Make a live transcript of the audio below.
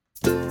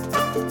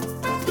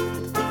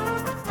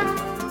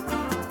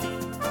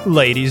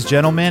Ladies,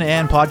 gentlemen,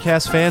 and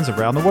podcast fans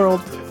around the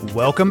world,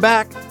 welcome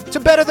back to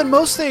Better Than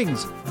Most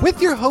Things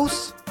with your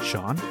hosts,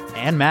 Sean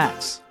and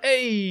Max.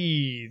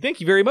 Hey,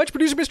 thank you very much,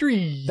 Producer Mr.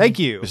 E. Thank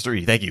you. Mr.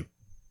 E, thank you.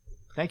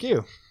 Thank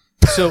you.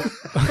 So,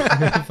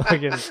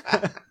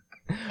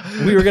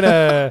 we were going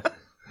to...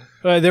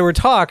 there were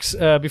talks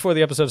before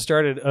the episode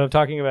started of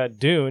talking about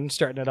Dune,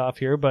 starting it off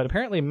here, but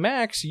apparently,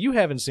 Max, you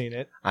haven't seen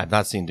it. I've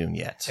not seen Dune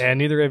yet. And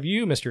neither have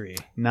you, Mr. E.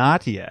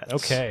 Not yet.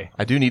 Okay.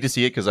 I do need to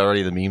see it because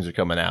already the memes are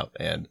coming out,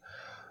 and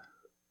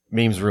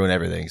memes ruin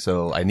everything.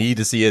 So I need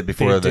to see it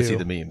before I see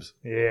the memes.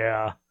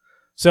 Yeah.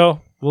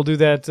 So we'll do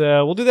that.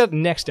 We'll do that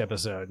next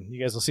episode. You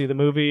guys will see the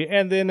movie,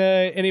 and then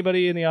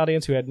anybody in the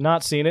audience who had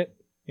not seen it,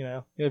 you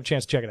have a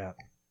chance to check it out.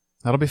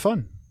 That'll be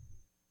fun.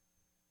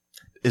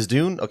 Is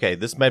Dune, okay,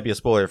 this might be a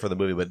spoiler for the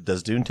movie, but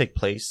does Dune take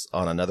place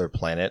on another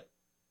planet?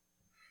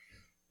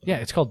 Yeah,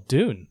 it's called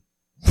Dune.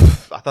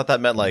 I thought that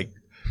meant like,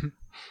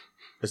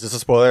 is this a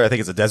spoiler? I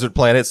think it's a desert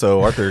planet,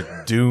 so aren't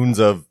there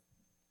dunes of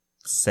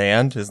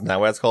sand? Isn't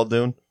that why it's called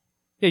Dune?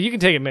 Yeah, you can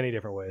take it many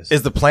different ways.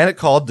 Is the planet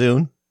called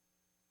Dune?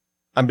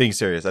 I'm being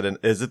serious.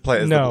 Is it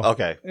planet? No.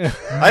 Okay.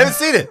 I haven't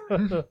seen it.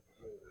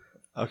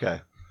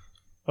 Okay.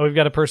 Oh, we've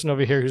got a person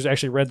over here who's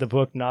actually read the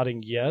book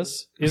nodding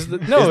yes. It's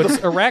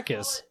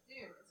Arrakis.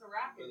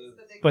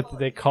 But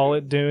they call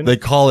it Dune? They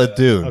call it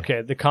Dune.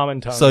 Okay, the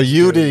common tongue. So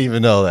you didn't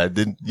even know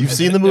that. You've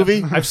seen the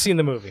movie? I've seen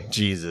the movie.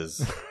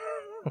 Jesus.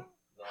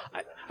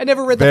 I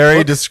never read the Very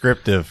book.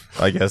 descriptive,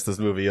 I guess this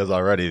movie is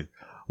already.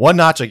 One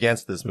notch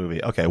against this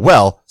movie. Okay,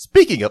 well,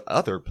 speaking of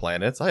other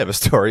planets, I have a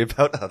story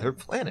about other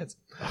planets.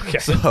 Okay.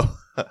 So,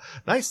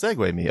 nice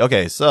segue, me.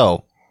 Okay,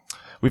 so,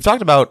 we've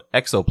talked about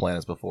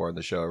exoplanets before in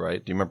the show,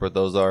 right? Do you remember what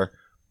those are?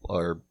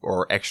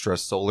 Or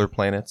extrasolar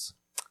planets?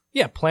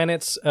 Yeah,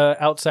 planets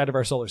outside of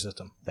our solar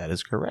system. That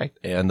is correct.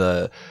 And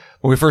when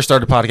we first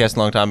started podcasting a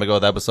long time ago,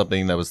 that was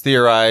something that was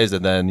theorized.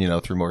 And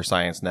then, through more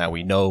science now,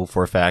 we know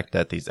for a fact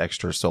that these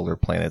extrasolar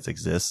planets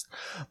exist.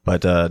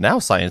 But now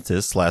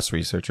scientists /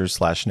 researchers /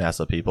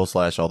 NASA people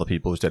 / all the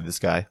people who study the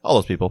sky, all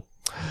those people,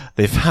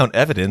 they found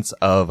evidence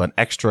of an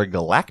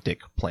extragalactic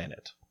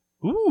planet.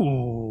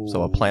 Ooh.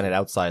 So a planet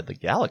outside the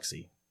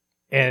galaxy.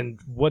 And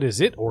what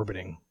is it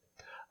orbiting?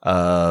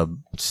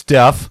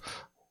 Stuff.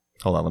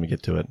 Hold on, let me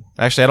get to it.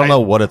 Actually, I don't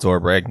know what it's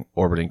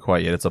orbiting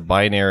quite yet. It's a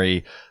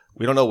binary.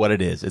 We don't know what it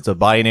is. It's a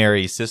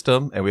binary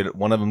system, and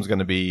one of them is going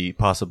to be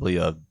possibly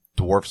a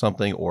dwarf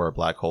something or a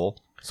black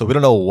hole. So we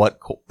don't know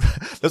what.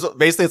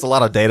 Basically, it's a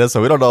lot of data,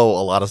 so we don't know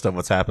a lot of stuff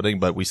what's happening,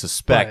 but we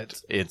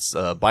suspect it's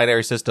a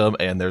binary system,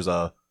 and there's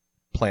a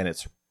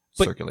planet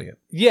circulating it.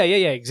 Yeah,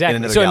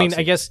 exactly. So, galaxy.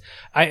 I guess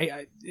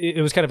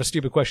it was kind of a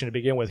stupid question to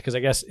begin with, because I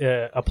guess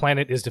a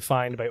planet is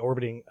defined by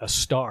orbiting a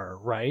star,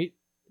 right?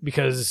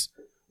 Because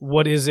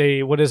what is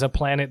a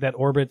planet that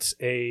orbits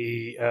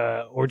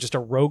or just a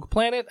rogue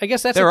planet? I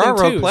guess that's there a thing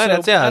are rogue too.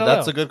 planets. So, yeah,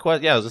 that's a good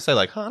question. Yeah, I was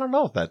gonna say I don't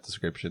know if that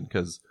description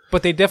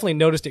but they definitely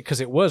noticed it because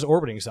it was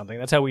orbiting something.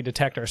 That's how we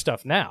detect our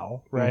stuff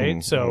now, right? Mm-hmm.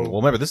 So well,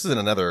 remember this is in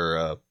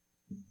another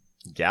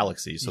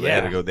galaxy, so they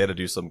had to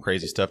do some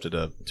crazy stuff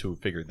to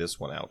figure this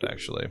one out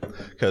actually.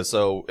 Because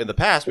so in the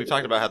past we've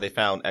talked about how they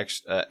found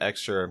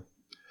extra.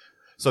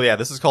 So yeah,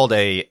 this is called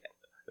There's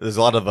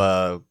a lot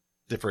of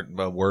different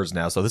words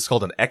now. So this is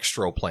called an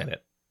extroplanet.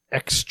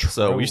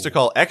 So we used to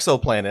call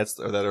exoplanets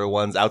that are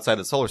ones outside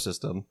the solar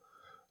system,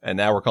 and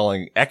now we're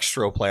calling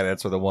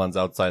extroplanets are the ones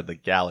outside the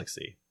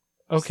galaxy.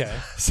 Okay.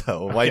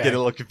 So it might get a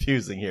little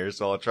confusing here,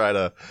 so I'll try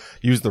to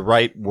use the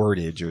right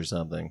wordage or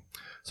something.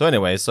 So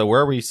anyway,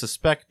 where we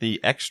suspect the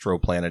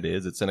extroplanet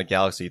is, it's in a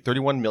galaxy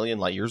 31 million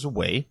light years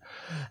away.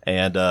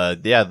 And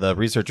the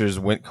researchers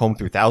combed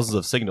through thousands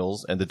of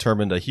signals and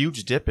determined a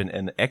huge dip in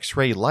an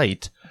X-ray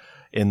light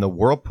in the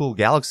Whirlpool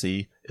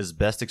galaxy is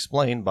best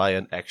explained by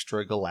an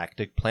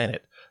extragalactic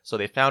planet. So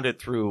they found it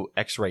through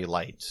X-ray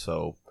light.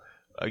 So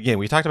again,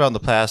 we talked about in the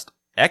past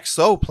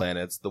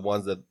exoplanets, the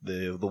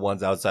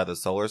ones outside the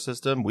solar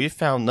system. We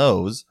found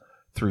those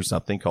through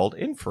something called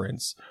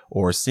inference,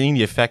 or seeing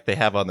the effect they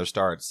have on their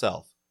star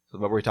itself. So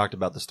remember we talked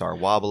about the star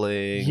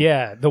wobbling?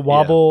 Yeah, the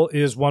wobble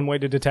is one way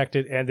to detect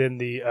it, and then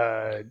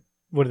the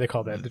what do they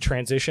call that? The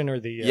transition or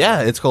the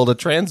it's called a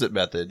transit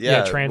method.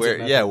 Yeah,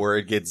 method. Where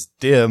it gets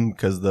dim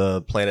because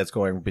the planet's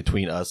going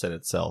between us and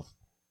itself.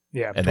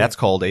 Yeah, and that's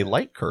called a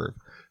light curve.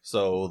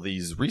 So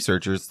these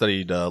researchers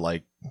studied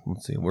let's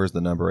see, where's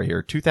the number right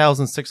here?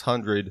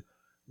 2,600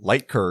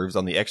 light curves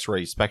on the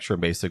X-ray spectrum,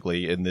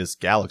 basically in this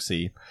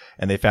galaxy,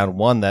 and they found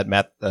one that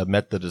met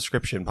the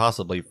description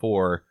possibly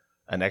for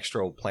an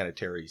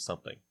extroplanetary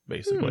something,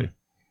 basically.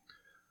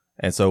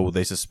 And so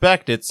they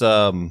suspect it's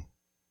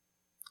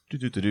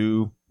it's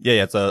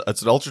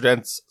an ultra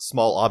dense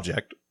small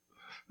object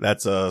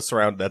that's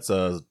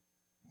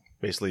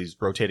basically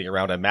rotating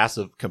around a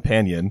massive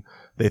companion.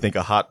 They think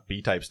a hot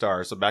B-type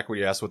star. So back when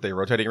you asked what they're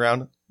rotating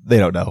around, they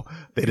don't know.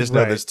 They just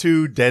know there's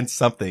two dense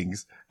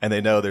somethings, and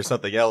they know there's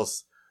something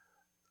else.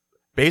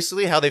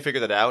 Basically, how they figure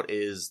that out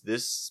is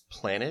this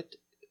planet,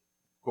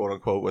 quote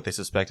unquote, what they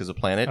suspect is a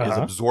planet, is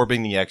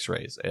absorbing the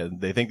X-rays, and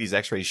they think these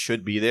X-rays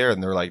should be there,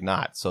 and they're like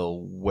not. So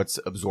what's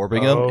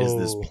absorbing them is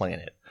this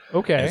planet.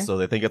 Okay. And so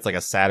they think it's like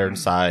a Saturn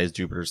size,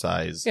 Jupiter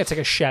size. Yeah, it's like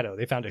a shadow.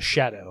 They found a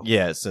shadow.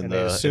 Yes, in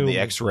the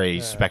X-ray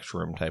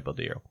spectrum type of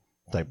deal.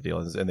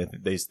 And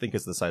they think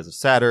it's the size of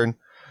Saturn.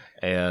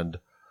 And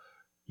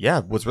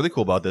yeah, what's really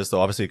cool about this,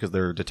 though, obviously, because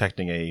they're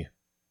detecting a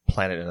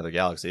planet in another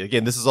galaxy.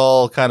 Again, this is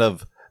all kind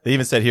of, they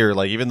even said here,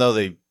 like, even though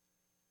they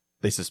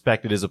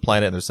suspect it is a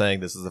planet and they're saying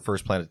this is the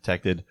first planet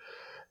detected,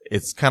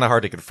 it's kind of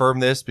hard to confirm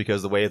this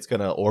because the way it's going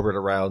to orbit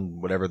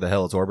around whatever the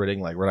hell it's orbiting,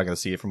 like, we're not going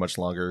to see it for much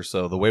longer.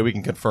 So the way we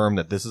can confirm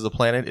that this is a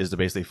planet is to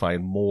basically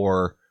find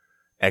more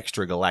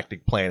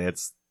extragalactic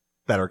planets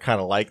that are kind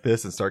of like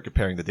this and start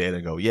comparing the data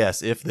and go,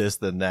 yes, if this,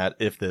 then that,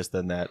 if this,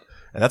 then that.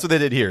 And that's what they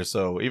did here.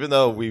 So even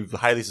though we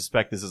highly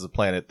suspect this is a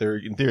planet, there,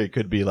 in theory,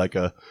 could be like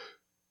a,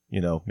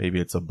 maybe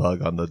it's a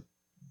bug on the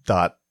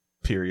dot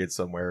period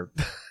somewhere.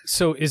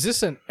 So is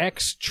this an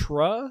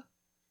extra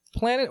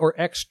planet or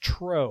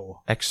extro?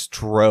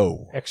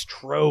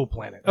 Extro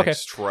planet. Okay.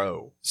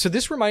 Extro. So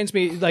this reminds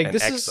me, like, and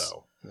this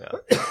exo.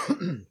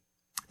 is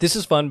this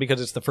is fun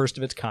because it's the first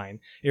of its kind.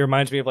 It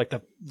reminds me of like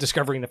the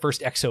discovering the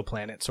first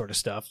exoplanet sort of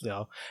stuff,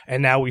 though.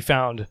 And now we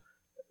found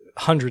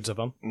hundreds of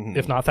them,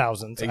 if not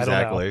thousands.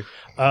 Exactly.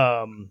 I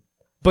don't know.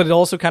 But it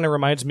also kind of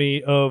reminds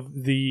me of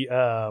the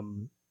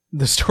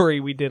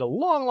story we did a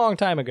long, long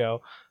time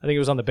ago. I think it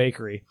was on the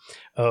bakery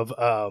of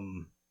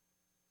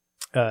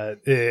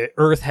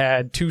Earth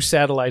had 2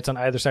 satellites on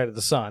either side of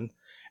the sun,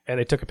 and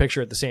they took a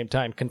picture at the same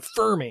time,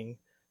 confirming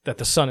that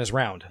the sun is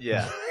round.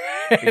 Yeah.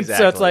 And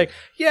exactly. so it's like,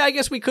 yeah, I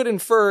guess we could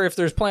infer if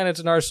there's planets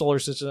in our solar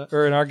system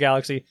or in our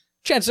galaxy.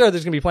 Chances are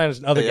there's going to be planets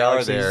in other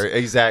galaxies. They are there,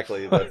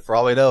 exactly. But for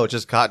all we know, it's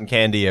just cotton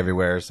candy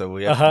everywhere. So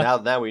we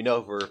have now we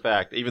know for a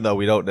fact, even though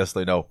we don't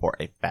necessarily know for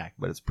a fact,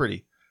 but it's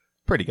pretty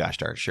gosh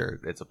darn sure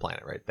it's a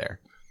planet right there.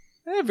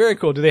 Very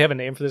cool. Do they have a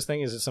name for this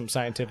thing? Is it some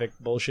scientific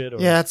bullshit?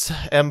 Or? Yeah, it's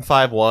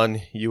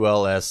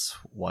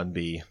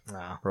M51ULS1b.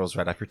 Wow. Rolls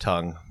right off your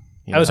tongue.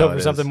 I was hoping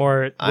for something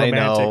more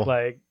romantic,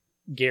 like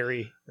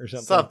Gary or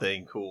something.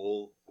 Something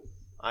cool.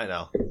 I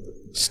know.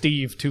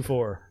 Steve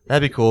 24.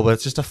 That'd be cool, but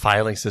it's just a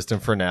filing system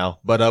for now.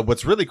 But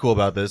what's really cool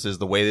about this is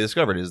the way they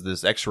discovered it is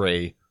this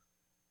X-ray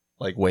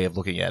like way of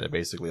looking at it,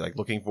 basically. Like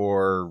looking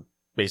for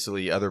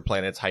basically other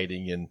planets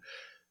hiding in,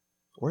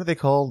 what are they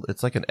called?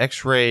 It's like an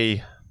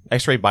X-ray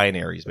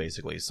binaries,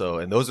 basically. So,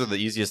 and those are the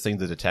easiest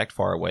things to detect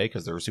far away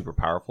because they're super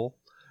powerful.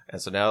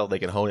 And so now they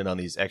can hone in on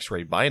these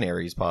X-ray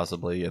binaries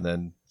possibly and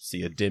then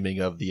see a dimming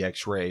of the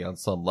X-ray on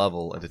some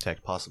level and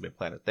detect possibly a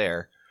planet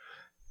there.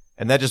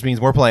 And that just means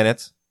more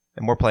planets,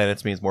 and more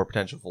planets means more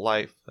potential for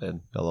life,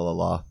 and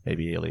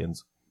maybe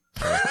aliens.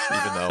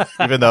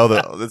 Even though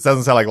it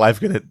doesn't sound like life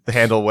could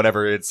handle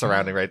whatever it's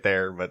surrounding right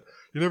there, but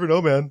you never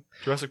know, man.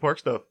 Jurassic Park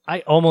stuff. I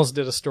almost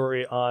did a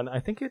story on, I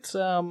think it's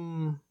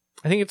some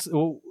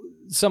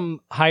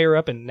higher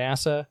up in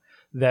NASA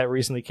that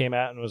recently came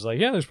out and was like,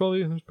 yeah, there's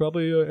probably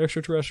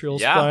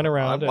extraterrestrials flying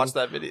around. I watched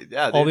that video.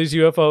 Yeah, all these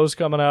UFOs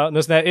coming out and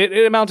this and that.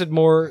 It amounted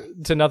more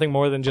to nothing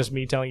more than just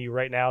me telling you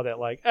right now that,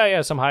 like, oh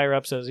yeah, some higher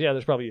up says, yeah,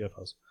 there's probably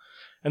UFOs.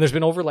 And there's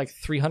been over like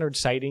 300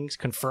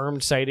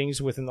 confirmed sightings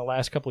within the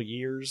last couple of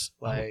years.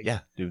 Like,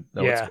 yeah, dude.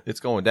 No, yeah. It's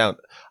going down.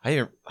 I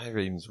even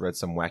read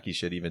some wacky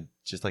shit even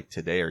just like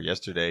today or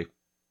yesterday.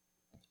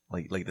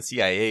 Like the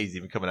CIA is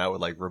even coming out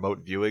with like remote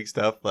viewing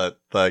stuff, but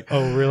like,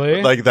 oh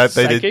really? Like that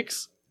they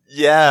psychics?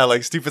 Yeah,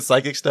 like stupid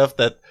psychic stuff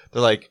that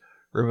they're like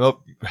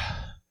remote.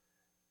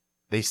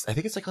 I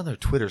think it's like on their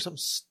Twitter, something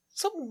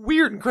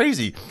weird and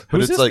crazy.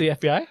 Who's this? Like, the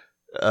FBI?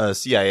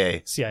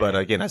 CIA. But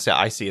again, I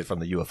see it from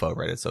the UFO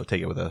Reddit, so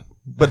take it with a.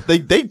 But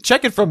they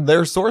check it from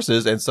their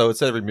sources, and so it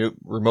said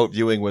remote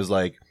viewing was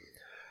like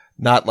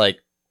not like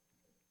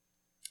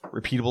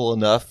repeatable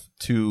enough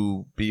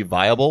to be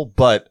viable,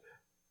 but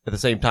at the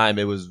same time,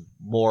 it was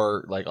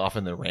more like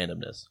often the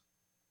randomness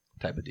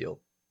type of deal.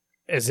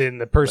 As in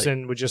the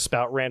person would just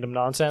spout random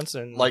nonsense,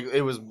 and like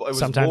it was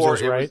sometimes more, it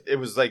was right. It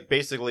was like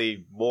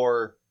basically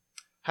more.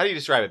 How do you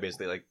describe it?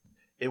 Basically, like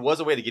it was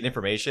a way to get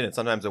information, and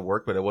sometimes it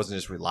worked, but it wasn't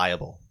just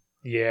reliable.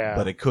 Yeah,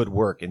 but it could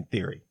work in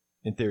theory.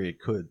 In theory,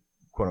 it could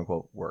quote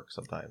unquote work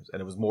sometimes,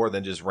 and it was more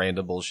than just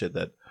random bullshit.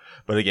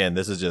 But again,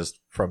 this is just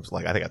from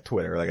like I think a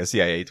Twitter, like a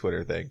CIA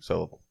Twitter thing.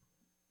 So.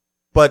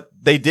 But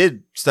they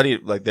did study,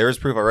 like, there is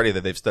proof already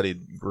that they've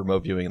studied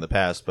remote viewing in the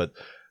past, but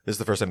this is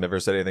the first time they've ever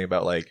said anything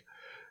about, like,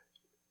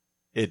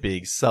 it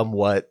being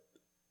somewhat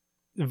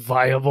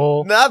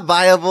viable. Not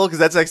viable, because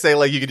that's like saying,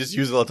 like, you can just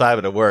use it all the time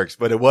and it works,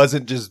 but it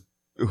wasn't just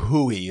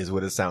hooey is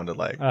what it sounded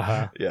like.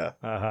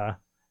 Yeah.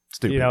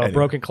 Stupid. A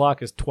broken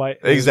clock is twice.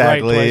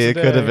 Exactly. Right, it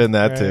could have been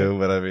that too,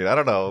 but I mean, I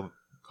don't know.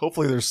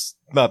 Hopefully they're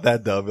not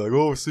that dumb. They're like,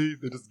 oh, see,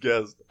 they just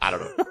guessed. I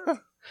don't know. All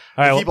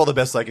right, keep all the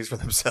best psychics for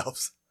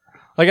themselves.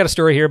 I got a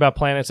story here about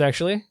planets,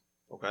 actually.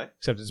 Okay.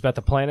 Except it's about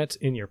the planets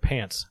in your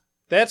pants.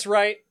 That's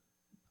right.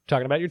 I'm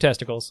talking about your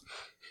testicles.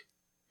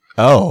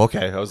 Oh,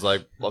 okay. I was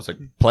like,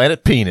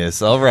 planet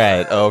penis. All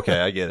right. Okay,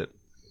 I get it.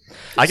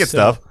 I get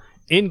stuff.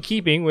 In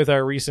keeping with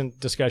our recent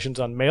discussions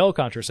on male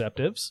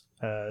contraceptives,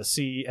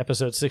 see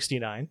episode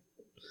 69,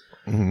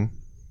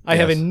 I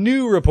have a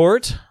new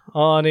report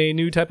on a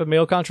new type of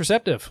male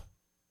contraceptive.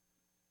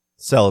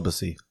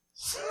 Celibacy.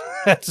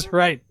 That's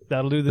right.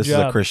 That'll do the This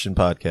job. is a Christian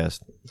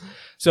podcast.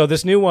 So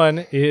this new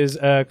one is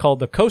called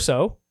the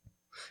COSO,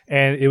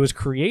 and it was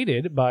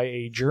created by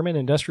a German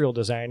industrial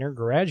designer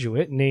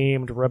graduate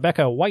named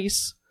Rebecca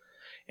Weiss.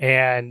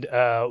 And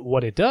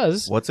what it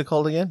does... What's it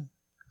called again?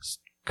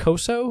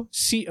 COSO?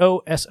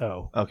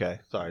 C-O-S-O. Okay.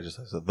 Sorry, just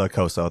the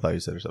COSO. I thought you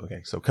said or something.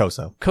 Okay, so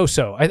COSO.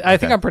 COSO. I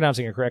think I'm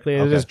pronouncing it correctly.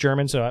 It Okay. is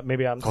German, so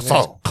maybe I'm...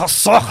 COSO.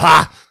 COSO.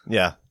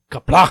 Yeah.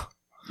 Kapla.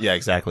 Yeah,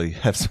 exactly.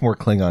 Have some more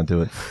Klingon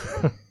to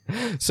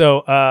it.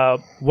 So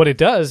what it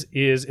does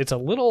is it's a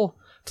little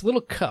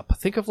cup.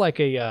 Think of like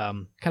a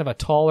kind of a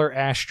taller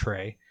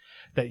ashtray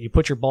that you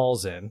put your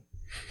balls in,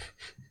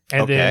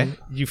 and then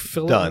you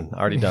fill Done.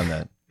 Already done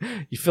that.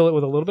 You fill it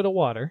with a little bit of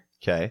water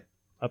Okay.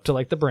 up to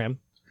like the brim,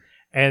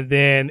 and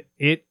then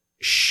it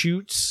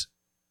shoots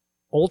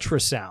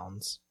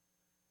ultrasounds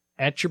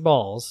at your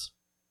balls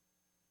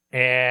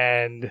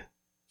and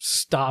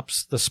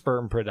stops the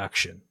sperm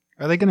production.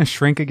 Are they going to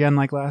shrink again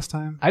like last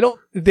time?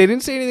 They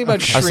didn't say anything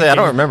about I shrinking. say I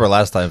don't remember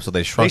last time, so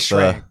they shrunk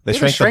shrank. they They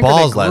shrank the shrank or they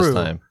balls last grew.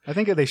 time. I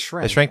think they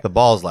shrank. They shrank the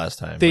balls last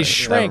time. They right?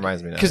 shrank That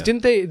reminds me now. because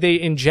didn't they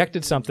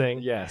injected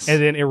something? Yes.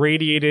 And then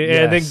irradiated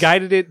and then Yes.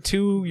 guided it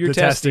to your The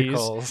testes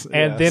testicles,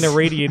 and yes. then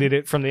irradiated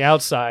it from the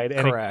outside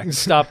and Correct. it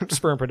stopped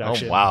sperm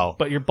production. Oh, wow.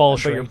 But your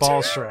balls But your shrank.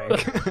 balls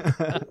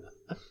shrank.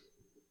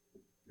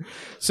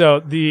 So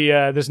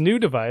the this new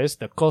device,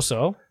 the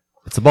COSO,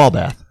 It's a ball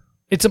bath.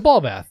 it's a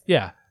ball bath.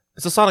 Yeah.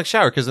 It's a sonic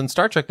shower because in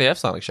Star Trek they have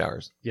sonic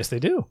showers. Yes, they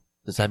do.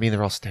 Does that mean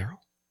they're all sterile?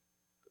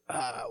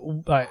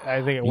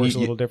 I think it works a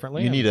little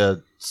differently. You need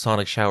a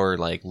sonic shower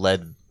like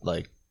lead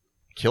like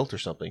kilt or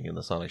something in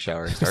the sonic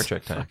shower in Star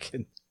Trek time.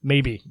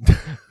 Maybe.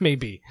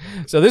 Maybe.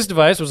 So this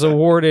device was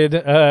awarded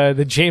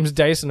the James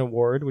Dyson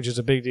Award, which is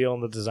a big deal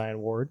in the design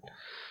world.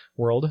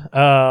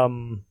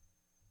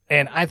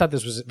 And I thought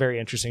this was very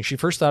interesting. She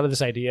first thought of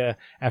this idea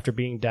after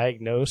being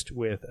diagnosed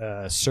with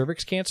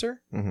cervix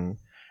cancer. Mm-hmm.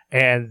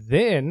 And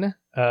then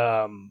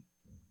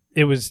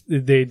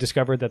they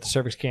discovered that the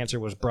cervix cancer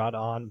was brought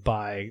on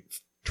by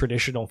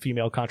traditional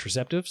female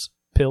contraceptives,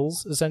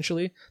 pills,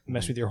 essentially,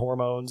 mess with your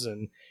hormones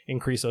and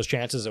increase those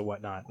chances and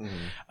whatnot.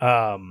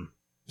 Mm-hmm.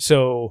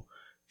 So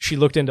she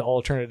looked into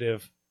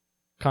alternative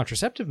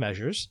contraceptive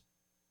measures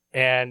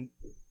and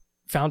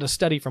found a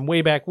study from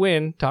way back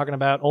when talking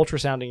about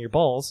ultrasounding your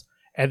balls,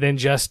 and then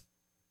just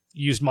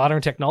used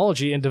modern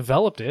technology and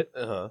developed it.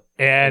 Uh-huh.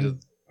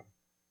 And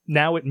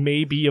now it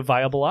may be a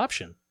viable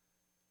option.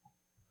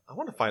 I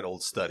want to find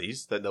old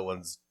studies that no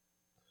one's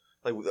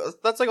like.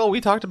 That's like all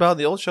we talked about in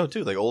the old show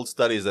too. Like old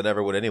studies that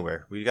never went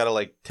anywhere. We got to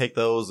like take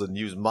those and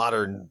use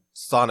modern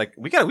sonic.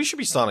 We should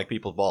be sonic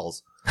people's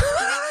balls.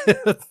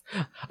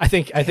 I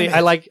think I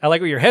like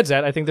where your head's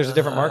at. I think there's a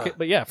different market,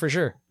 but yeah, for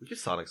sure. We could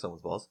sonic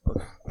someone's balls.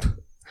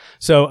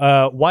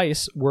 So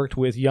Weiss worked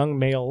with young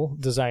male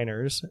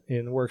designers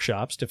in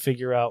workshops to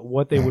figure out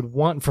what they would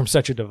want from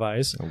such a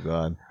device, Oh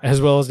God.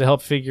 as well as to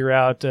help figure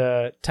out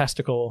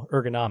testicle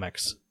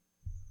ergonomics.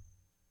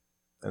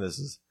 And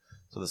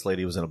this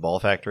lady was in a ball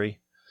factory.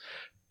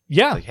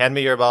 Yeah, Like, hand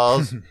me your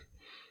balls.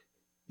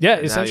 yeah.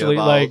 now Essentially, you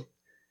have like balls.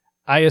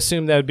 I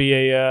assume that would be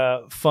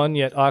a fun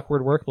yet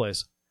awkward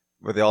workplace.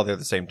 Were they all there at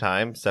the same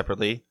time,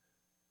 separately?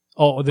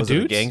 Oh, the was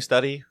dudes? it a gang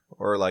study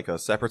or like a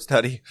separate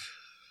study?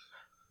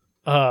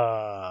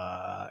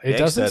 It Gang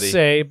doesn't study.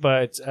 say,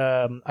 but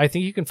I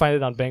think you can find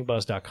it on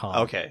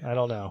bangbuzz.com. Okay. I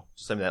don't know.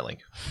 Send me that link.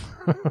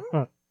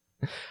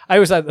 I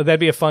always thought that'd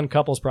be a fun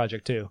couples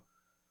project too.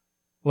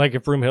 Like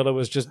if Broomhilda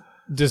was just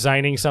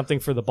designing something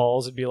for the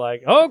balls, it'd be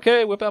like, oh,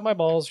 okay, whip out my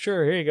balls.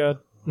 Sure, here you go.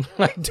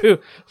 Like,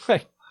 dude,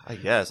 like, I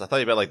guess. I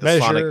thought you meant like the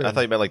Measure sonic. and- I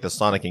thought you meant like the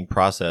sonicking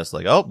process.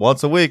 Like, oh,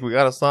 once a week we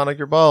gotta sonic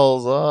your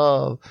balls.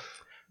 Oh,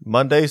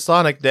 Monday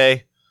Sonic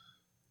Day.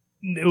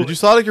 Did you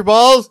sonic your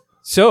balls?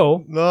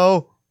 so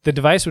No. the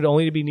device would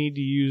only need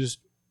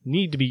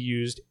to be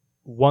used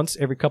once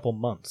every couple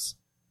months,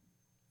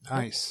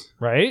 Nice.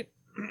 right?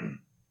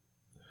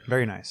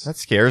 Very nice. That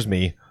scares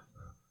me.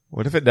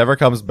 What if it never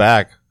comes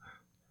back?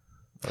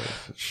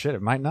 Shit,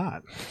 it might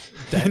not.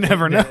 You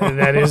never know.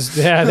 that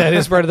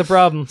is part of the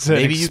problem. It's an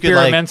Maybe you could,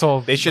 like,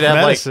 experimental They should have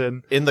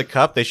medicine. like in the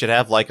cup. They should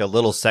have like a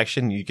little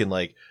section you can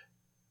like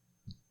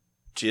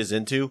jizz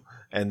into,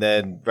 and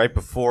then right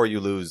before you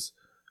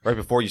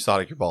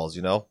sonic your balls,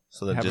 you know.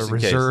 So then Have just a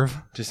in reserve.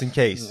 case, just in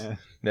case, Yeah.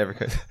 never.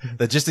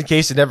 The just in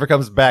case it never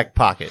comes back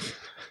pocket.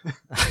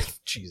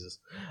 Jesus.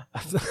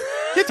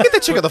 Get that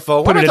chick on the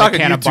phone. Put We're it not in a talking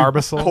can you of two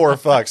Barbasol. poor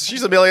fucks.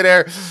 She's a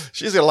millionaire.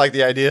 She's gonna like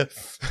the idea.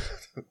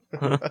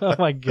 Oh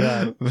my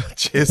god.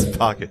 Jizz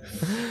pocket.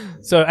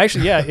 So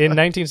actually, yeah, in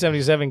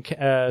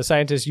 1977,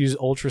 scientists used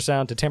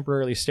ultrasound to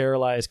temporarily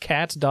sterilize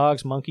cats,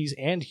 dogs, monkeys,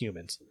 and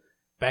humans.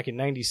 Back in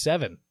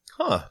 97.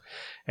 Huh.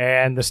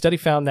 And the study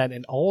found that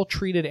in all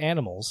treated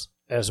animals,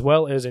 as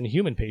well as in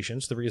human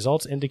patients, the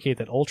results indicate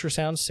that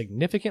ultrasound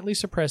significantly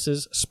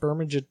suppresses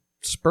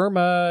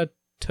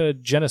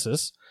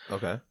spermatogenesis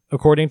Okay.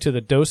 according to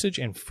the dosage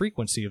and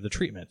frequency of the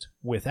treatment,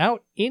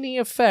 without any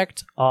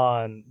effect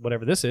on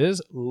whatever this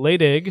is,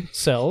 Leydig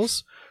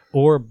cells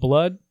or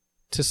blood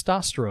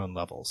testosterone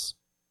levels.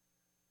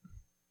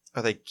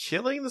 Are they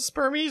killing the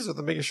spermies, or are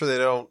they making sure they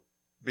don't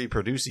be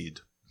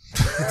produced?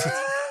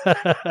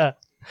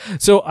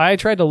 So I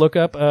tried to look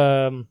up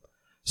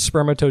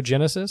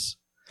spermatogenesis.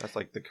 That's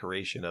like the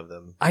creation of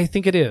them. I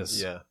think it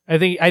is. Yeah. I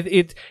think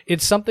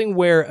it's something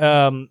where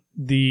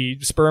the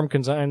sperm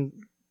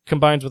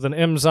combines with an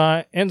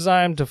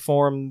enzyme to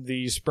form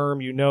the sperm,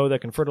 that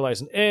can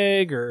fertilize an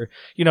egg, or,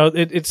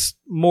 it's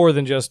more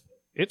than just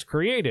it's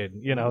created,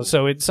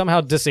 so it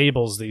somehow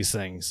disables these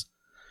things.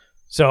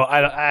 So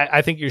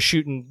I think you're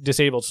shooting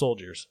disabled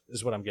soldiers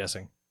is what I'm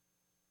guessing.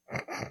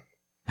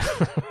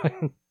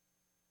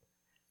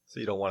 So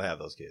you don't want to have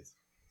those kids.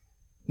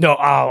 No,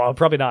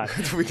 probably not.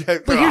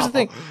 But here's the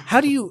thing: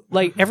 how do you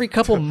every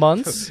couple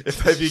months?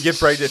 if you get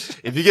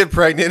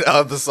pregnant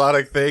on the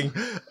Sonic thing,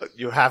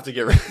 you have to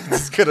get rid.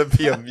 It's gonna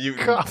be a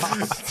mutant.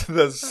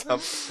 Some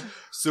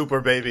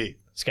super baby.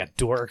 It's got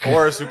dork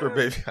or a super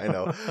baby. I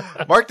know.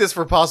 Mark this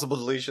for possible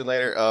deletion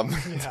later.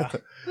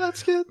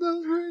 Let's get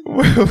those rings.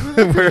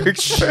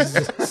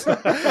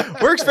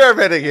 We're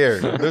experimenting here.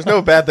 There's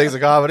no bad things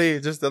in comedy.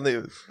 Just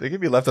they can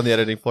be left on the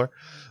editing floor.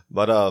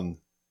 But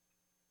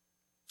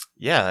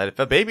yeah, if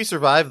a baby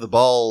survived the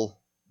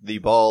ball, what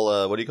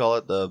do you call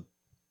it? The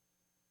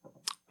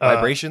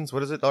vibrations?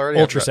 What is it already?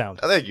 Ultrasound.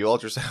 Thank you,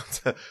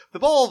 ultrasound. the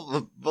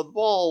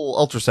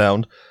ball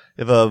ultrasound.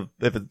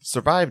 If it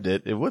survived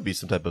it, it would be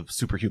some type of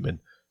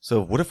superhuman. So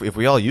what if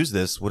we all use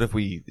this? What if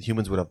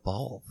humans would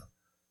evolve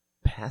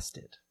past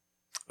it?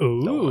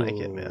 Ooh, don't like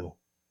it, man.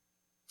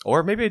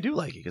 Or maybe I do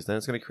like it because then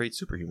it's going to create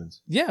superhumans.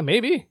 Yeah,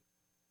 maybe.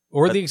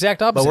 Or the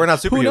exact opposite. But we're not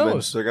superhumans. Who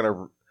knows? They're going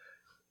to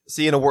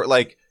see in a world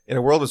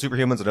with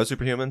superhumans and no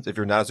superhumans. If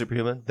you're not a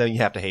superhuman, then you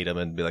have to hate them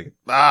and be like,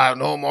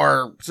 no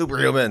more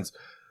superhumans,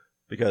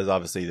 because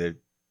obviously they're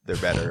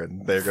better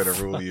and they're going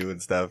to rule you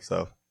and stuff.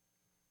 So,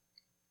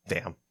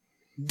 damn.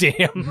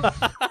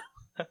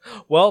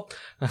 Well,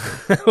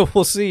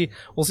 we'll see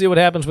what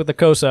happens with the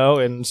COSO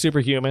and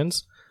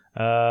Superhumans.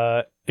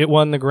 It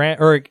won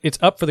the it's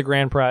up for the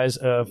grand prize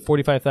of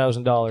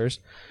 $45,000,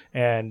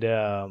 and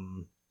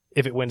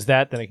if it wins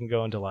that, then it can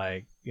go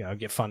into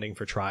get funding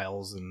for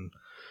trials and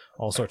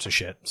all sorts of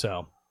shit.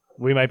 So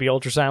we might be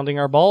ultrasounding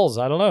our balls.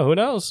 I don't know. Who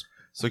knows?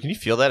 So can you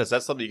feel that? Is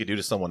that something you could do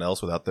to someone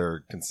else without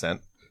their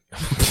consent?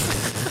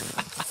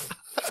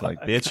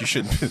 Bitch, you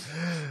shouldn't.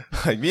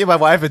 Me and my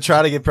wife have been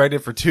trying to get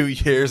pregnant for 2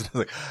 years. And I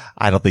was like,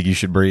 I don't think you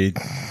should breed.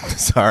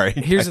 Sorry.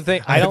 Here's the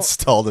thing. I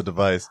installed the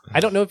device.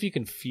 I don't know if you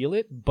can feel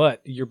it,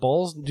 but your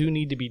balls do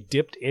need to be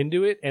dipped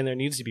into it, and there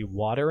needs to be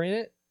water in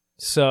it.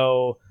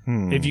 So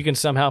if you can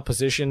somehow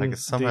position you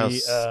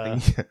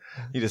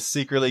need to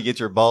secretly get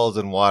your balls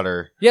in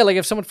water. Yeah,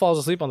 if someone falls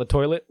asleep on the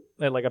toilet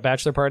at a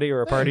bachelor party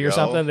or a party or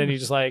something, then you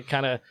just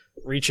kind of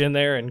reach in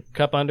there and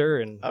cup under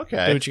and do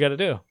what you got to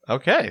do.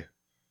 Okay.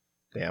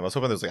 Damn, I was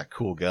hoping there was a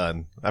cool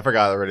gun. I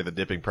forgot already the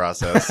dipping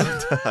process.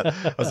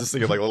 I was just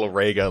thinking a little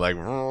ray gun,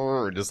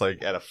 just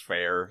at a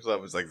fair. So I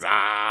was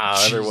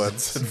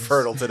everyone's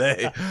infertile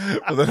today.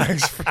 For the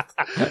next,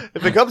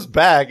 if it comes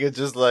back, it's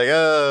just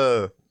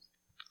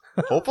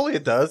hopefully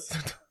it does.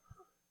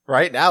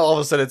 Right now, all of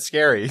a sudden, it's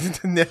scary.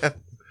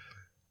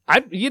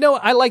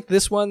 I like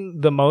this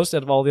one the most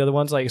out of all the other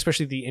ones,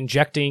 especially the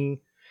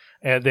injecting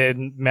and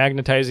then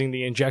magnetizing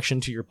the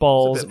injection to your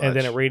balls and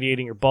then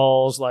irradiating your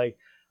balls.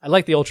 I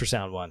like the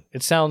ultrasound one.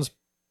 It sounds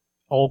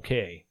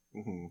okay.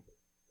 Mm-hmm.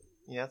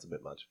 Yeah, it's a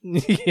bit much.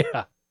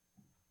 Yeah.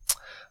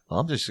 Well,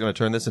 I'm just going to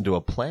turn this into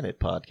a planet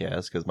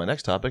podcast because my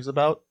next topic is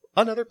about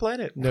another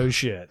planet. No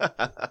shit.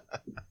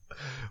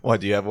 What,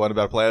 do you have one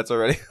about planets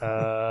already?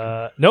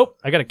 Nope.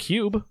 I got a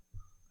cube.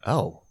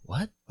 Oh,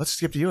 what? Let's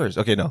skip to yours.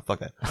 Okay, no, fuck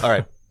that. All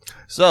right.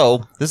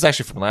 So, this is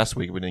actually from last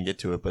week. We didn't get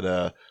to it,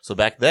 but so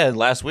back then,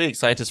 last week,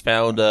 scientists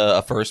found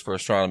a first for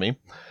astronomy.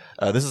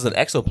 This is an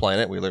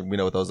exoplanet. We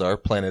know what those are.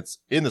 Planets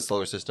in the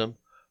solar system.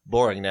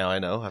 Boring now, I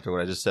know, after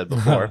what I just said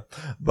before.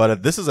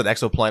 But this is an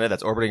exoplanet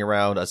that's orbiting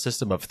around a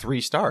system of 3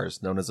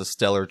 stars known as a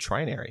stellar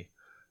trinary.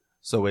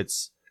 So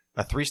it's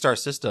a 3-star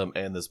system,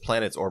 and this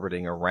planet's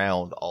orbiting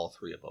around all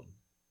 3 of them.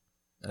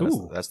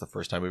 And that's the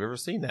first time we've ever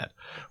seen that.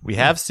 We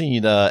have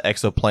seen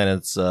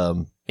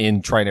exoplanets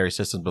in trinary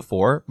systems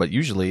before, but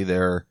usually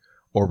they're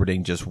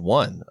orbiting just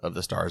one of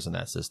the stars in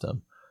that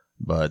system.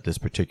 But this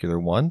particular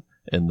one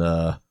in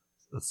the,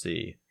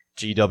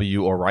 GW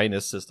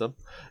Orionis system,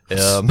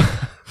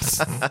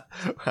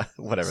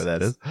 whatever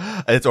that is,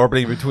 it's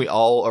orbiting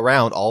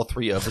around all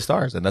 3 of the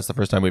stars, and that's the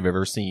first time we've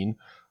ever seen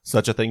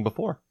such a thing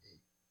before.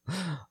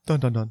 Dun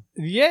dun dun!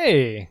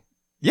 Yay!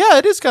 Yeah,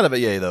 it is kind of a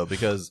yay though,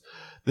 because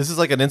this is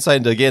an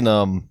insight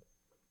into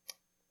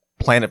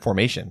planet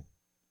formation,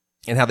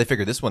 and how they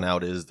figured this one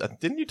out is.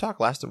 Didn't you talk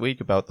last week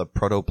about the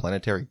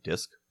protoplanetary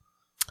disk?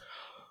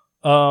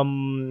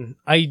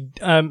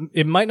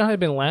 It might not have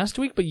been last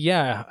week, but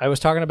yeah, I was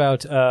talking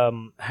about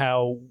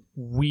how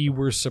we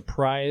were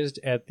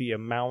surprised at the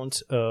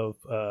amount of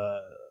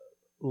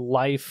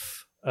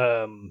life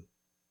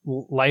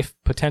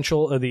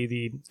potential of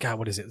the God,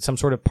 what is it? Some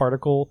sort of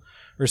particle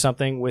or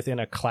something within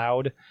a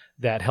cloud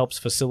that helps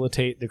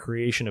facilitate the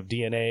creation of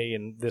DNA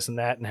and this and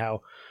that, and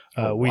how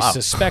we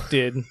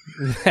suspected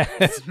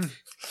that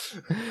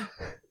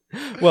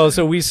Well,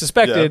 so we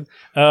suspected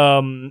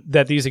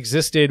that these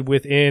existed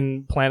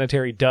within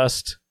planetary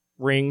dust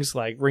rings,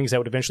 like rings that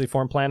would eventually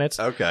form planets.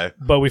 Okay.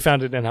 But we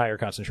found it in higher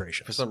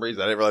concentrations. For some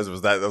reason, I didn't realize it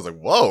was that. I was like,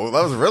 whoa,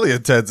 that was really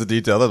intense in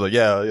detail. I was like,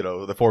 yeah,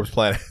 that forms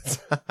planets.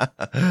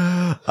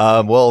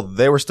 Well,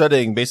 they were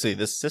studying basically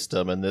this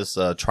system and this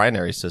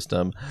trinary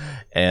system.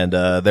 And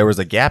there was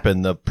a gap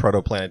in the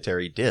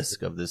protoplanetary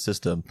disk of this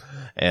system.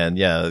 And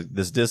yeah,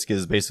 this disk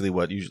is basically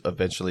what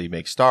eventually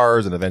makes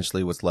stars, and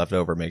eventually what's left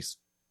over makes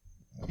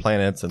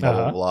planets and blah,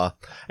 blah, blah.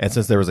 And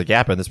since there was a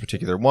gap in this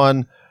particular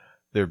one,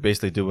 they're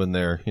basically doing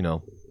their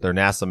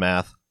NASA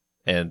math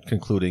and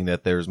concluding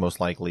that there's most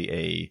likely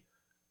a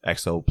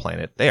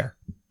exoplanet there,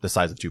 the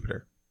size of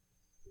Jupiter,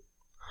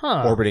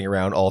 orbiting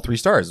around all three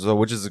stars. So,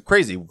 which is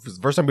crazy. It's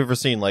the first time we've ever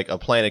seen like a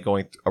planet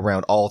going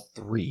around all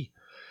three.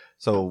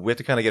 So we have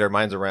to kind of get our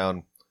minds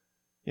around,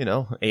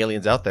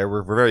 aliens out there.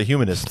 We're very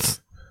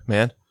humanists,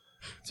 man.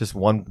 It's just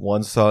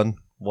one sun,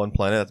 one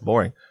planet. That's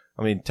boring.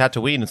 I mean,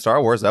 Tatooine in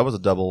Star Wars, that was a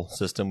double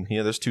system.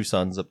 There's two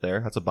suns up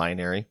there. That's a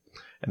binary.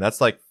 And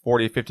that's like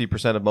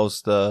 40-50% of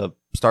most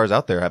stars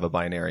out there have a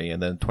binary,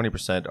 and then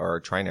 20% are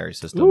a trinary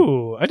system.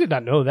 Ooh, I did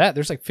not know that.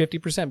 There's like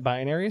 50%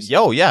 binaries?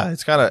 Yo, yeah.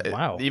 It's kind of...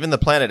 Wow. Even the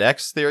Planet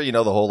X theory,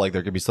 the whole, like,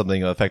 there could be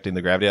something affecting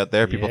the gravity out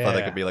there. People thought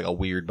that could be like a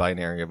weird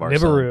binary of our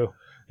Nibiru. sun.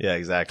 Yeah,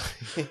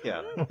 exactly.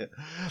 Yeah.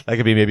 That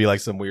could be maybe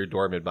like some weird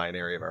dormant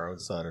binary of our own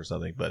sun or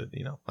something, but,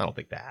 I don't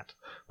think that,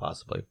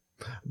 possibly.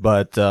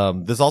 But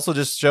this also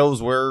just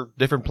shows where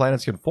different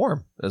planets can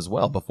form as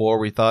well. Before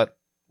we thought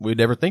we'd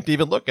never think to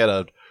even look at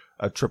a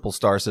triple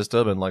star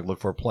system and like look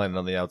for a planet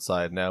on the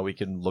outside. Now we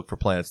can look for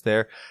planets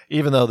there,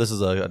 even though this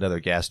is another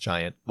gas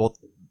giant. Both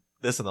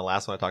this and the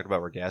last one I talked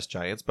about were gas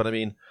giants. But I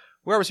mean,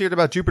 we always heard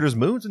about Jupiter's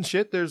moons and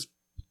shit. There's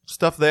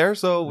stuff there.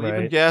 So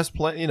even gas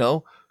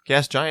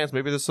giants,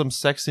 maybe there's some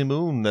sexy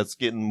moon that's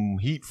getting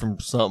heat from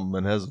something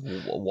and has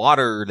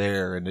water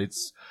there, and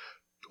it's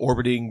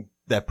orbiting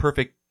that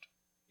perfect,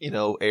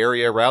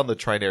 area around the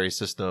trinary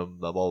system,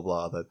 blah, blah,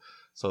 blah.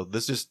 So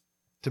this just,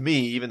 to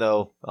me, even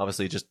though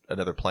obviously just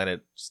another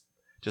planet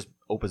just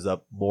opens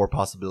up more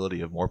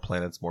possibility of more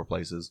planets, more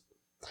places,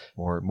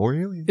 more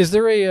aliens. Is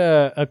there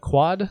a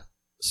quad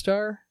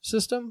star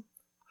system?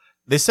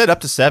 They said up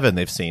to 7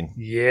 they've seen.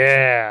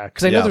 Yeah,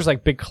 because I know there's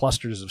like big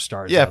clusters of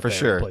stars. Yeah, for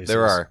sure.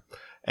 There are.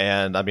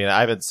 And I mean,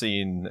 I haven't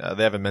seen,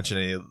 they haven't mentioned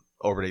any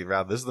orbiting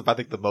around. This is, I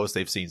think, the most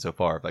they've seen so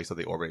far, like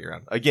something orbiting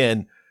around.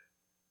 Again,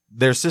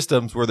 there's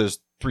systems where there's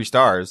 3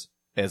 stars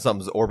and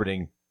something's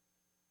orbiting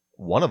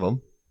one of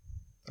them.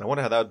 I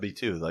wonder how that would be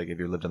too. Like if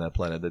you lived on that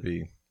planet,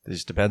 it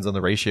just depends on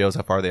the ratios,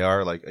 how far they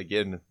are. Like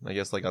again, I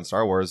guess like on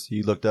Star Wars,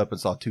 he looked up and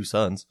saw 2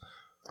 suns.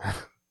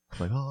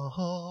 Like,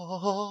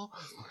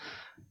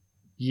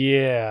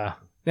 yeah.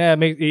 I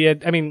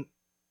mean,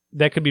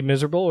 that could be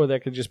miserable, or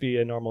that could just be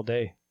a normal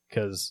day.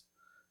 Because,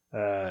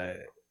 I'm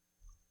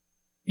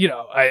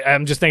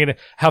just thinking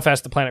how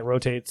fast the planet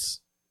rotates.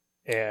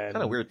 And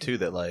kind of weird too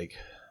that like,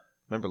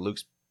 remember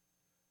Luke's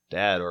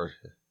dad or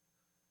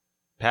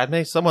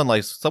Padme?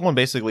 Someone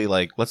basically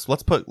like let's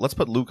put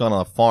Luke on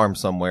a farm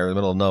somewhere in the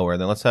middle of nowhere,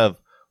 and then let's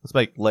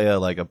make Leia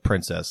like a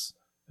princess,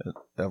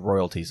 a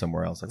royalty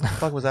somewhere else. Like what the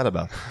fuck was that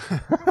about?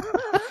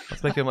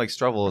 Let's make him like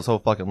struggle his whole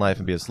fucking life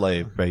and be a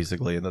slave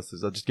basically, and let's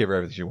just give her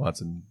everything she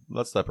wants and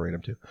let's separate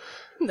him too.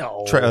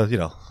 No,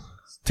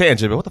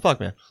 tangent, but what the fuck,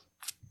 man?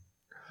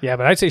 Yeah,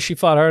 but I'd say she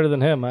fought harder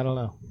than him. I don't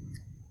know.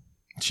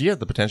 She had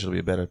the potential to be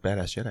a better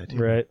badass Jedi too.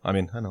 Right. I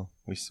mean, I know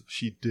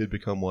she did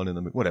become one in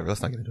the movie. Whatever.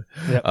 Let's not get into it.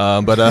 Yep.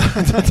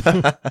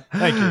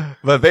 Thank you.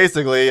 But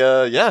basically,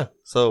 yeah.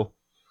 So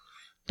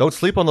don't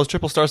sleep on those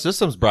triple star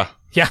systems, brah.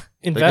 Yeah.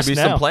 There could be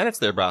some planets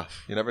there, brah.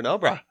 You never know,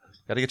 brah.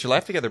 Got to get your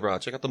life together,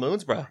 brah. Check out the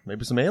moons, brah.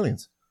 Maybe some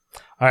aliens.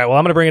 All right. Well,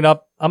 I'm gonna bring it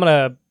up. I'm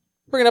gonna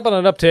bring it up on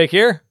an uptake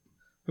here.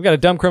 We've got a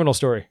dumb criminal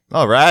story.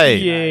 All right.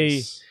 Yay.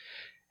 Nice.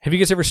 Have you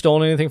guys ever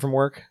stolen anything from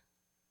work?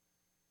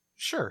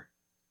 Sure.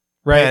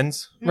 Right.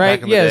 Pens. Right.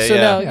 Yeah. Day, so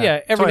now,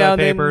 every now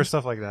and then. Paper,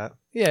 stuff like that.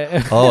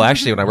 Yeah. Oh,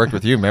 actually, when I worked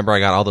with you, remember I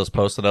got all those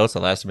Post-it notes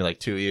that lasted me like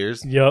 2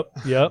 years? Yep.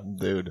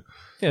 Dude.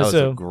 Yeah, that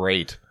was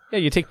great. Yeah,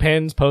 you take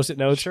pens, Post-it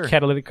notes,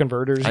 catalytic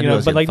converters, I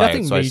know, but like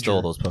nothing so major. I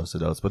stole those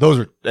Post-it notes. But those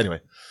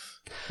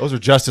were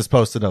just as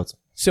Post-it notes.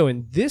 So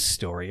in this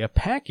story, a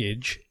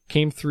package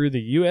came through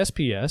the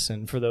USPS,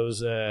 and for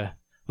those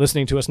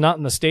listening to us not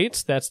in the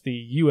States, that's the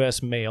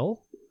U.S.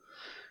 mail.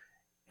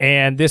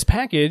 And this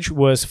package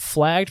was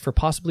flagged for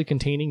possibly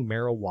containing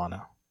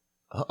marijuana.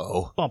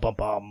 Uh-oh. Bum, bum,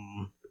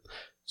 bum.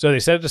 So they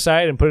set it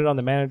aside and put it on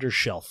the manager's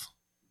shelf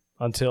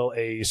until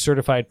a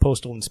certified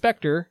postal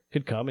inspector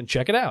could come and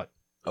check it out.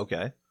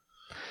 Okay.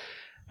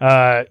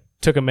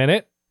 Took a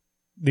minute.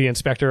 The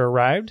inspector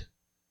arrived.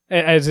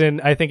 As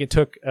in, I think it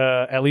took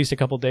at least a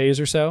couple days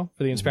or so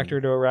for the inspector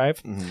to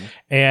arrive. Mm-hmm.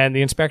 And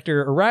the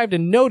inspector arrived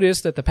and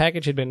noticed that the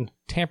package had been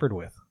tampered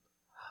with.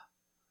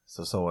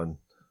 So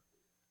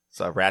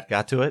a rat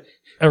got to it?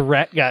 A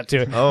rat got to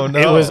it. Oh, no.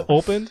 It was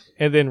opened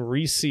and then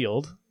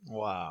resealed.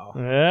 Wow.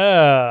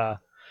 Yeah.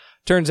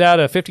 Turns out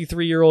a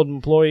 53-year-old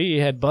employee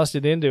had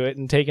busted into it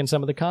and taken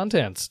some of the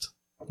contents.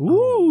 Ooh.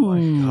 Oh,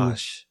 my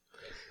gosh.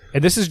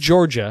 And this is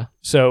Georgia,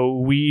 so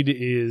weed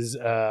is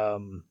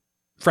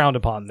frowned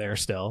upon there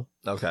still.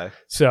 Okay.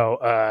 So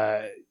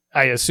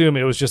I assume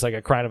it was just like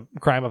a crime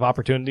of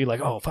opportunity. Like,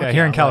 oh, fuck Yeah,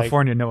 here in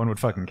California, no one would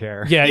fucking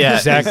care. Yeah, Yeah,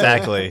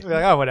 exactly. Be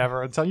like, oh,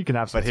 whatever. It's, you can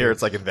have some. But here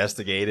it's like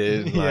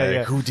investigated. Yeah, like,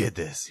 yeah. who did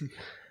this?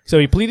 So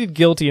he pleaded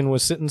guilty and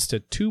was sentenced to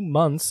 2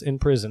 months in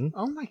prison.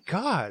 Oh my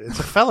god, it's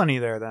a felony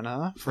there then,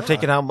 huh? For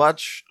taking how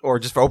much? Or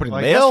just for opening Well,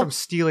 I guess mail? from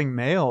stealing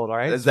mail,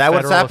 right? Is that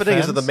what's Federal happening?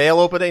 Is it the offense? mail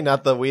opening,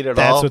 not the weed at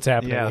That's all? what's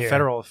happening Yeah, here.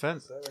 federal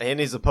offense. And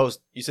he's a post.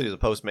 You said he was a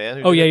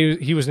postman. Oh, yeah,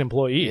 he was an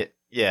employee.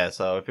 Yeah.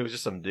 So if it was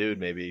just some dude,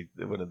 maybe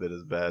it wouldn't have been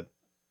as bad.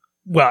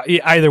 Well,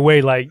 either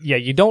way, like, yeah,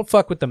 you don't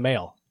fuck with the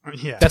mail.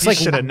 Yeah, That's he like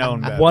should have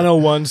known better.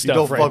 101 You stuff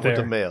don't right fuck there.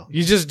 with the mail.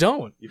 You just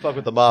don't. You fuck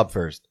with the mob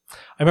first.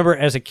 I remember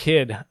as a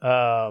kid,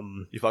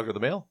 You fuck with the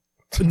mail?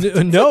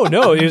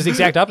 no, it was the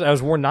exact opposite. I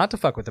was warned not to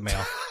fuck with the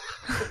mail.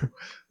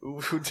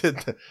 Who did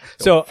that?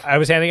 So I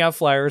was handing out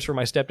flyers for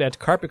my stepdad's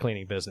carpet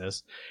cleaning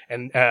business,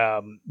 and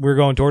we were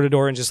going door to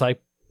door and just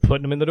like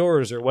putting them in the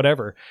doors or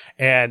whatever.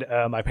 And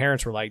my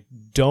parents were like,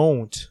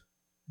 "Don't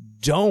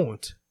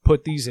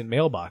put these in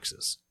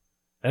mailboxes.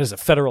 That is a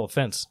federal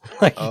offense.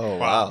 Like, Oh,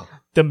 wow.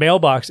 the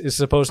mailbox is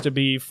supposed to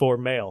be for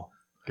mail.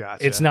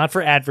 Gotcha. It's not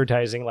for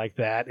advertising like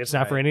that. It's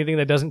not for anything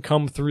that doesn't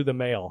come through the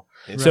mail.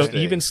 So Interesting.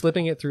 even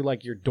slipping it through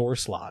like your door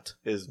slot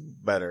Is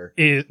better.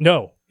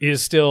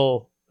 is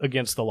still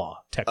against the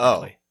law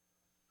technically.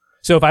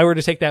 So if I were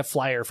to take that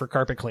flyer for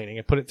carpet cleaning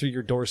and put it through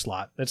your door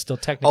slot, that's still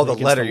technically Oh, the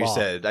against letter the you law.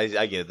 said.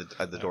 I get it.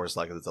 The door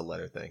slot because it's a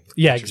letter thing.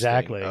 Yeah, Interesting.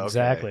 exactly, Okay.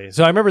 exactly.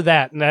 So I remember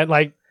that, and that,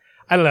 like,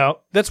 I don't know,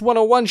 that's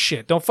 101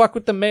 shit. Don't fuck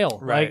with the mail.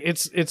 Right. Like,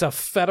 it's a When I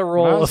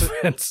federal was-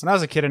 offense. When I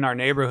was a kid in our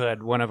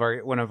neighborhood, one of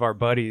our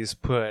buddies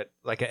put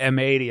like a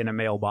M80 in a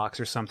mailbox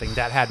or something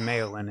that had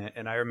mail in it,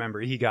 and I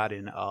remember he got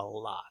in a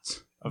lot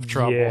of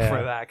trouble Yeah.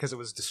 for that because it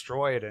was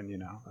destroyed, and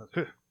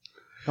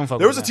don't fuck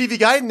There was a with TV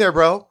guide in there,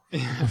 bro. that.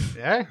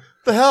 Yeah, What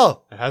the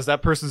hell? it has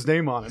that person's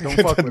name on it. Don't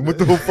fuck with What it.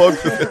 the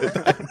fuck with it?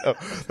 I know.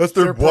 That's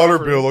their Their water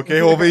property. bill, okay,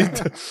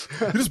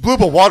 homie? You just blew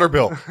up a water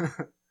bill.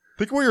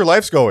 Think of where your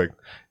life's going.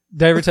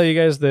 Did I ever tell you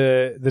guys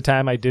the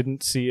time I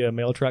didn't see a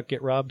mail truck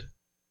get robbed?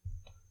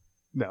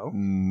 No.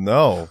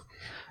 No.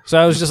 So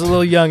I was just a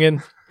little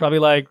youngin', probably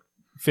like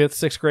 5th,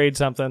 6th grade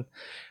something,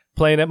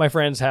 playing at my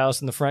friend's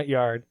house in the front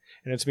yard,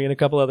 and it's me and a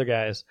couple other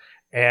guys.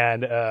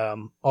 And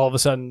all of a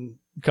sudden,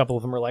 a couple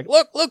of them are like,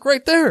 look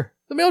right there.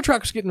 The mail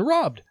truck's getting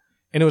robbed.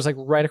 And it was like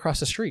right across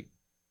the street.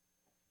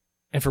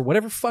 And for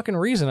whatever fucking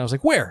reason, I was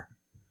like, where?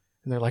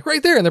 And they're like,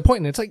 right there. And they're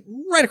pointing. It's like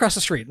right across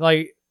the street.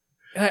 Like,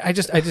 I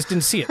just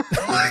didn't see it. It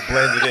just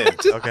blended in.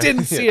 Just Okay.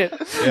 didn't see it.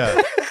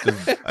 Yeah.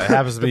 It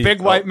happens to be.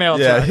 Big white mail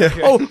Yeah. truck.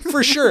 Yeah. Oh,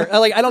 for sure.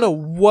 I don't know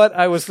what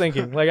I was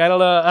thinking. Like, I don't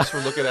know.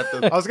 We're looking at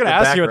the. I was going to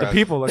ask you what the background.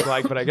 people look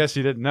like, but I guess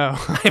you didn't know.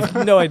 I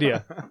have no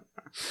idea.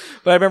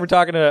 But I remember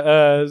talking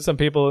to some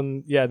people,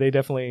 and yeah, they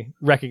definitely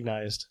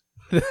recognized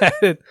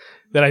that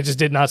I just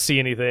did not see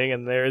anything.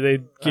 And they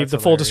gave That's the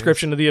full hilarious.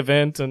 description of the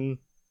event. And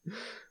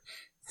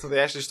So they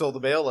actually stole the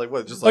mail? Like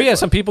what? Just oh like yeah,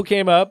 some people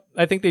came up.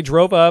 I think they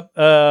drove up,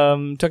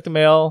 took the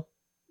mail,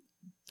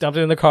 dumped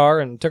it in the car,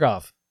 and took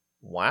off.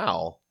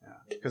 Wow.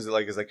 Because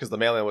the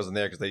mailman wasn't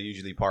there because they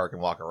usually park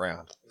and walk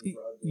around.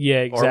 Yeah,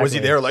 exactly. Or was he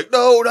there like,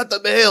 no, not the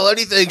mail,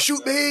 anything,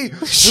 shoot me.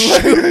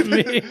 Shoot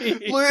me.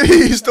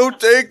 Please don't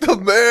take the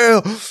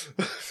mail.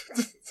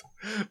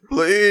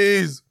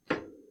 Please.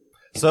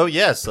 So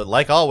yes,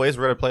 like always,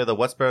 we're going to play the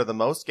What's Better Than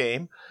Most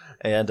game.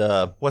 And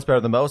What's Better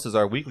Than Most is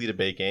our weekly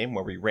debate game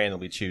where we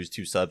randomly choose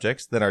 2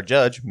 subjects. Then our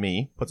judge,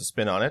 me, puts a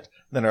spin on it.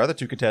 Then our other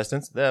 2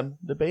 contestants, them,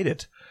 debate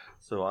it.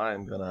 So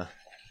I'm going to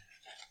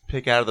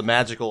pick out of the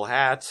magical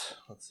hat.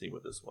 Let's see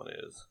what this one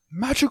is.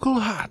 Magical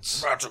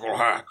hats. Magical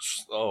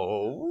hats.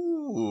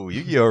 Oh,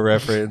 Yu-Gi-Oh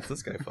reference.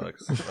 This guy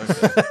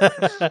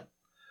fucks. Okay.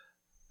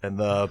 And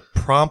the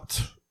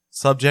prompt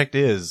subject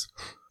is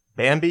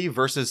Bambi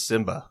versus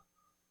Simba.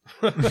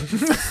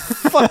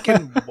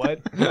 Fucking what?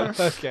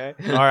 Okay.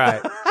 All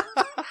right.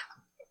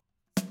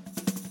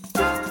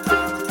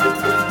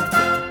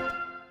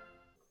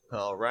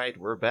 All right,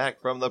 we're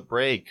back from the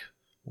break.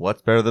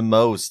 What's better than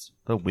most?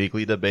 The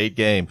weekly debate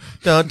game.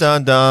 Dun,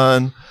 dun,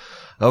 dun.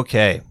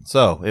 Okay,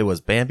 so it was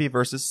Bambi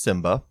versus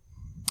Simba.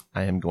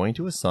 I am going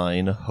to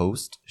assign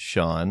host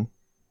Sean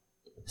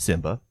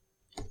Simba,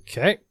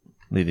 Okay.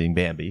 leaving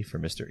Bambi for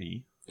Mr.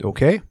 E.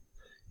 Okay.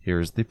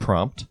 Here's the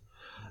prompt.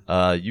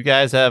 You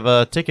guys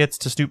have tickets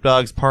to Snoop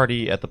Dogg's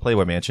party at the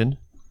Playboy Mansion.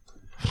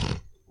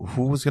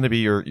 Who was going to be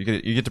you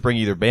get to bring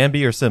either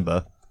Bambi or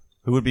Simba.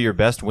 Who would be your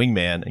best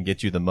wingman and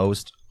get you the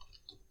most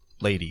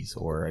ladies,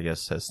 or I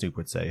guess as Snoop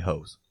would say,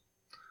 hoes.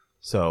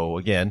 So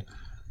again,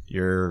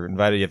 you're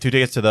invited. You have 2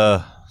 tickets to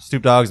the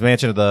Snoop Dogg's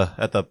mansion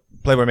at the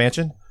Playboy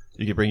Mansion.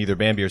 You could bring either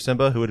Bambi or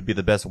Simba. Who would be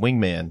the best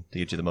wingman to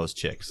get you the most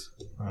chicks?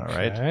 All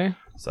right. Okay.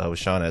 So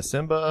host Sean has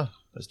Simba.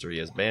 Mr. E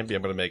has Bambi.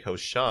 I'm going to make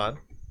host Sean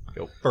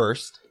go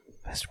first.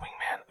 Best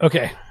wingman.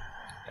 Okay.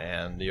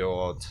 And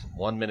your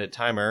 1-minute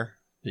timer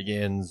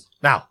begins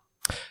now.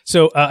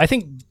 So I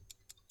think.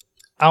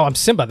 Oh, I'm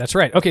Simba. That's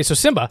right. Okay, so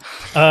Simba.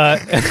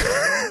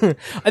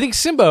 I think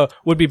Simba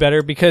would be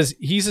better because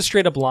he's a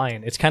straight up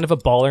lion. It's kind of a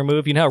baller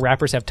move. You know how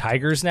rappers have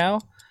tigers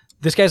now?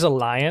 This guy's a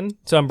lion,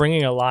 so I'm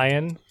bringing a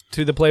lion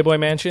to the Playboy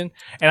Mansion.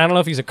 And I don't know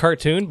if he's a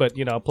cartoon, but,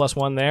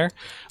 +1 there.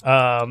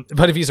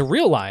 But if he's a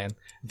real lion,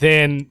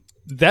 then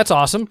that's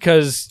awesome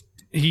because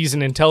he's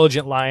an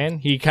intelligent lion.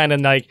 He kind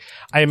of I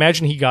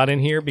imagine he got in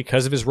here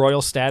because of his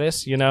royal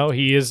status.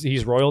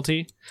 He's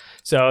royalty.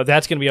 So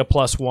that's going to be a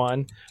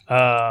 +1.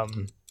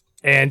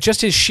 And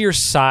just his sheer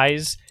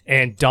size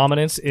and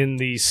dominance in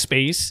the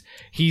space,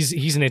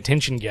 he's an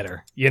attention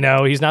getter.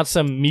 He's not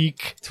some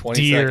meek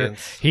 20 deer.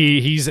 seconds.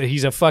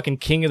 He's a fucking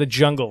king of the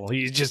jungle.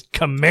 He's just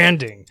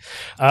commanding.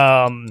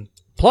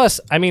 Plus,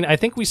 I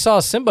think we saw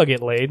Simba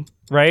get laid,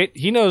 right?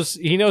 He knows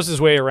his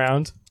way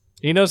around.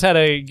 He knows how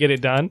to get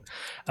it done.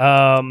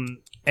 I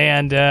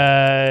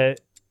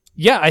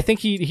think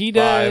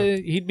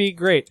he'd be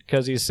great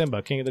because he's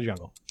Simba, king of the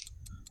jungle.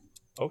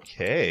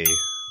 Okay.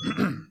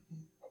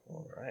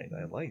 All right.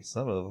 I like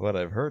some of what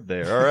I've heard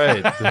there. All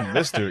right.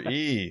 Mr.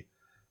 E.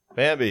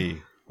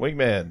 Bambi.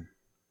 Wingman.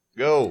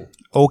 Go.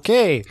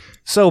 Okay,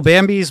 so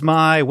Bambi's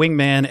my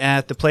wingman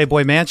at the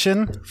Playboy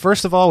Mansion.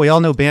 First of all, we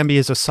all know Bambi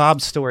is a sob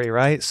story,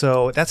 right?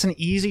 So that's an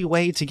easy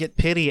way to get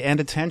pity and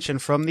attention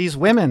from these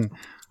women.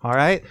 All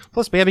right.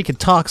 Plus, Bambi can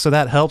talk, so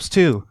that helps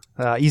too.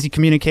 Easy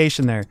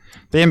communication there.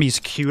 Bambi's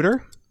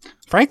cuter.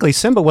 Frankly,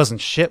 Simba wasn't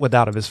shit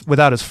without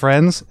his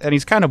friends, and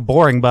he's kind of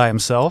boring by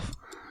himself.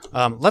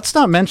 Let's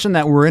not mention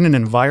that we're in an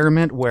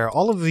environment where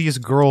all of these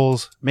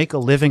girls make a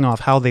living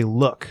off how they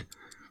look.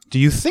 Do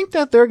you think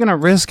that they're going to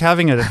risk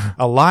having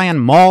a lion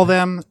maul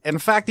them? In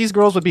fact, these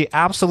girls would be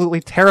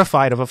absolutely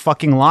terrified of a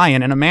fucking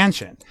lion in a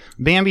mansion.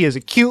 Bambi is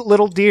a cute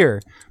little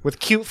deer with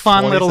cute,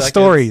 fun little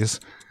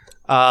stories.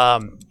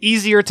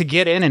 Easier to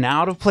get in and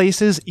out of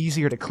places,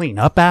 easier to clean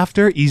up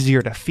after,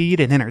 easier to feed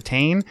and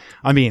entertain.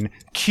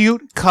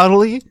 Cute,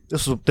 cuddly.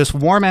 This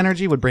warm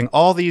energy would bring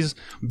all these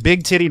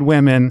big-tittied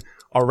women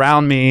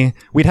around me.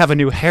 We'd have a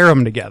new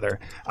harem together.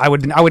 I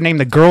would name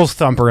the girls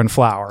Thumper and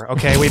Flower.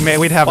 Okay,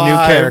 we'd have new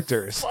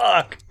characters.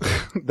 Fuck.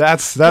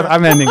 That's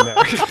I'm ending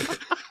there.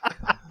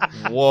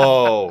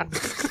 Whoa.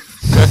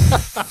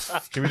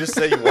 Can we just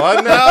say you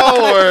won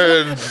now,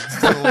 or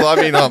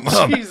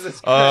Jesus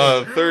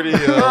 30?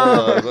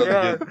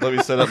 Let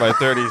me set up my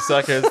 30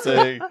 seconds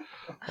thing.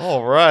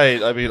 All right.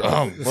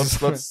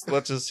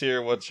 Let's just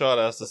hear what Sean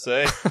has to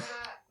say.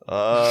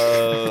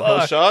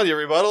 Sean, your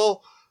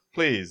rebuttal,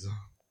 please.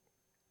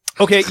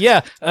 Okay,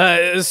 yeah.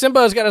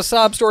 Simba's got a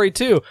sob story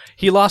too.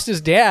 He lost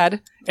his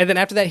dad, and then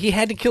after that, he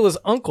had to kill his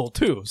uncle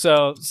too.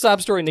 So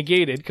sob story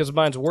negated because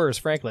mine's worse,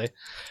 frankly.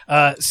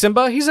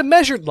 Simba, he's a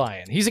measured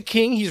lion. He's a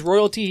king. He's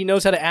royalty. He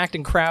knows how to act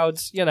in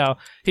crowds.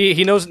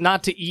 He knows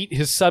not to eat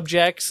his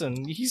subjects,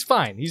 and he's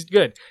fine. He's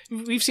good.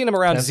 We've seen him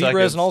around 10 zebras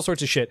seconds. and all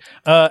sorts of shit.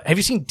 Have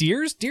you seen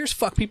deers? Deers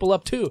fuck people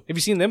up too. Have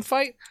you seen them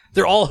fight?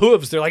 They're all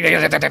hooves. They're like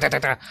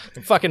they're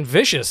fucking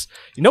vicious.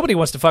 Nobody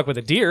wants to fuck with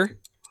a deer.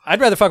 I'd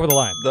rather fuck with a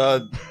lion.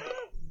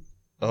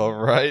 All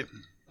right,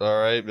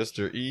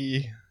 Mr.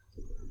 E.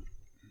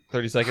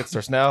 30 seconds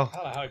starts now. I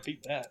don't know how I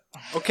beat that.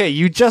 Okay,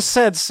 you just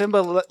said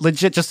Simba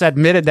legit just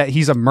admitted that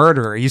he's a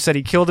murderer. You said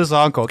he killed his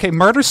uncle. Okay,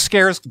 murder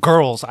scares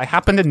girls. I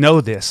happen to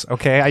know this,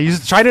 okay? I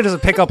tried it as a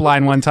pickup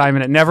line one time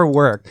and it never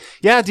worked.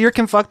 Yeah, deer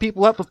can fuck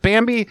people up, but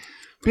Bambi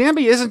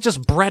isn't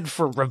just bred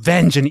for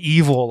revenge and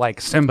evil like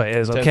Simba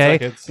is, okay? 10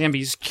 seconds.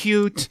 Bambi's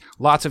cute,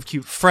 lots of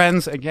cute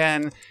friends.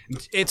 Again,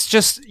 it's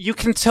just, you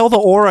can tell the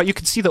aura, you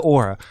can see the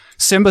aura.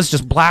 Simba's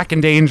just black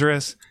and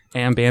dangerous,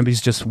 and Bambi's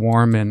just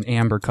warm and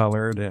amber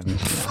colored and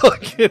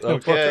Fucking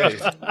Okay.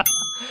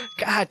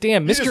 God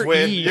damn, You Mr. just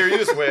win. E. You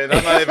just win.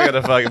 I'm not even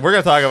gonna fucking. We're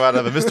gonna talk about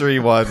it. But Mr. E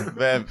won,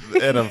 man,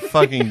 in a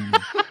fucking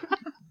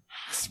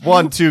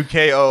 1-2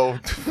 KO.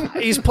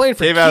 He's playing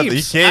for He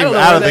keeps. came I don't know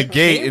out where of the that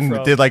gate came and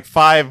from. did like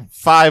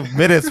five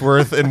minutes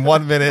worth in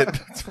 1 minute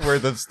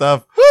worth of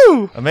stuff.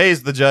 woo!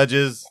 Amazed the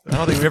judges. I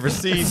don't think we've ever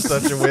seen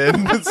such a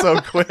win so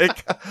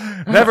quick.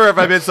 Never have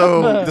I been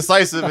so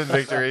decisive in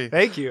victory.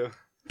 Thank you.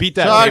 beat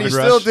that. John, you David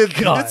still Rush. did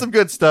God. some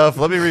good stuff.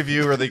 Let me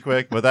review really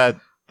quick, but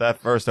that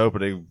first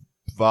opening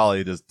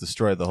volley just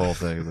destroyed the whole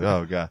thing. Like,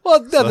 oh god.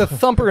 Well, the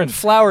thumper and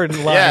flower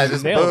line. Yeah,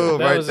 just nailed it. boom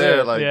That right was there.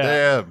 it. Like Yeah.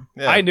 damn.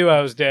 Yeah. I knew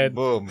I was dead.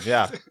 Boom.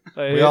 Yeah.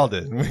 Like, We all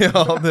did. We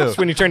all knew. It's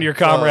when you turn to your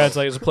comrades,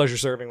 like, it was a pleasure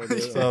serving with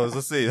you. So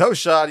let's see.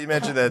 Sean, you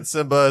mentioned that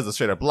Simba is a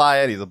straight up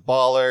lion. He's a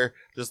baller.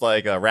 Just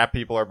like rap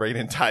people are bringing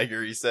in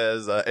Tiger. He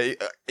says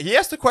he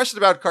asked a question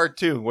about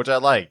cartoon, which I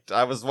liked.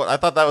 I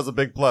thought that was a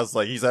big plus.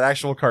 Like he's an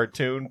actual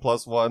cartoon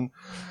 +1.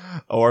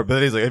 But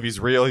then he's like, if he's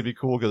real, he'd be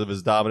cool because of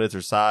his dominance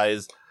or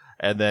size,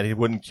 and then he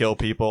wouldn't kill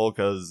people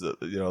because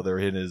they're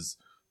in his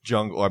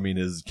jungle. I mean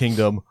his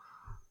kingdom.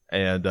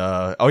 And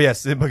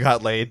Simba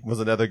got laid was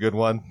another good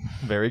one.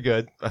 Very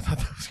good. I thought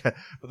that was good.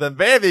 But then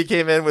Bambi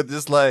came in with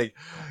just like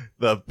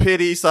the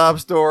pity sob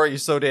story.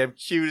 He's so damn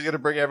cute. He's gonna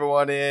bring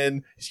everyone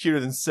in. He's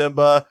cuter than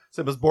Simba.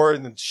 Simba's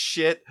boring than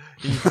shit.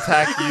 He can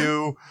attack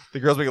you.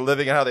 The girls make a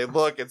living on how they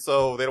look, and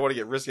so they don't want to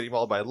get risked getting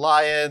mauled by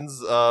lions.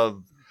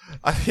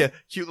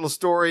 Cute little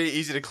story,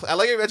 easy to. I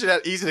like you mentioned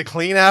that easy to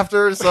clean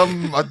after.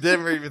 I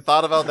never even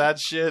thought about that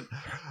shit.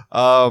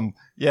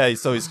 Yeah,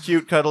 so he's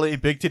cute, cuddly,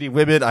 big titty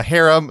women, a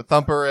harem,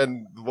 Thumper,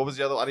 and what was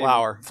the other one?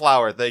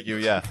 Flower. Thank you.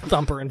 Yeah,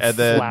 Thumper and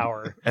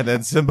Flower. And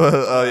then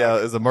Simba,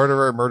 is a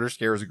murderer. Murder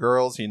scares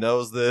girls. He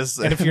knows this.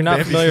 And if you're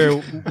not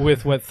familiar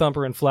with what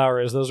Thumper and Flower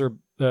is, those are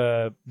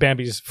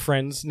Bambi's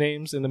friends'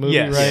 names in the movie,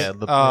 Yes. right?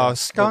 Yeah,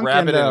 Skunk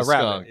rabbit and and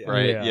rabbit. skunk,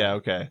 right? Yeah. Yeah,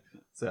 okay.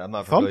 So I'm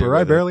not familiar Thumper, with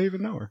I it. barely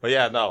even know her. But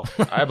yeah, no,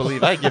 I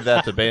believe I give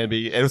that to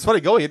Bambi. And it was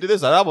funny going into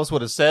this. I almost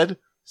would have said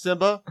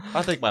Simba.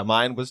 I think my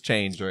mind was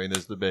changed during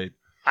this debate.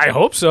 I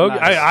hope so.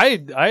 Nice.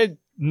 I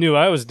knew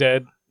I was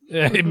dead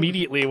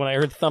immediately when I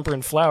heard Thumper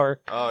and Flower.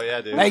 Oh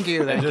yeah, dude. Thank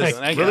you. Thank Really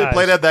gosh.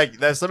 played at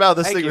that. Somehow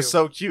this Thank thing was you.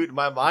 so cute. In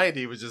my mind,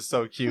 he was just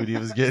so cute. He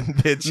was getting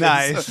bitches.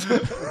 Nice.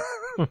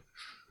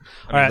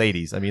 I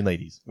mean,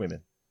 ladies,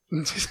 women,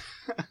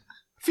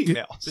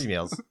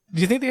 females.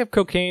 Do you think they have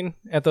cocaine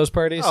at those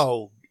parties?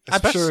 Oh, I'm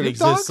especially sure it Snoop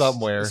exists Dogg's?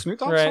 somewhere. The Snoop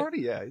Dogg's Right.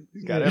 party? Yeah.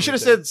 He's got You should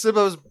have everything. said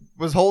Simba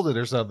was holding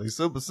or something.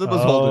 Simba's Oh.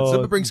 holding.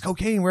 Simba brings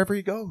cocaine wherever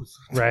he goes.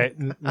 Right.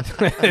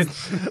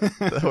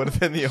 That would have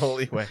been the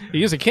only way.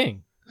 He is a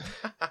king.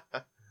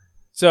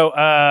 So,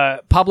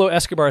 Pablo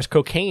Escobar's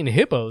cocaine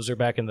hippos are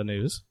back in the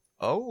news.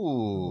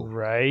 Oh,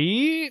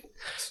 right?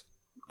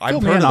 I've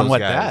Fill me heard in of on those what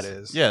guys. that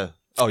is. Yeah.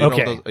 Oh, you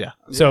Okay. know those? Yeah.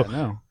 So, Yeah,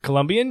 no.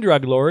 Colombian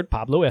drug lord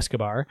Pablo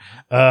Escobar,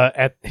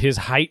 at his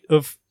height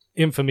of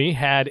infamy,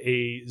 had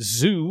a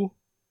zoo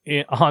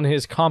on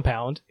his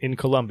compound in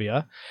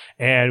Colombia.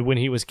 And when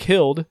he was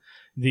killed,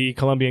 the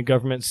Colombian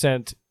government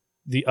sent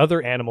the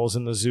other animals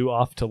in the zoo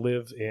off to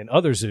live in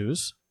other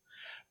zoos.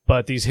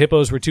 But these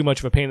hippos were too much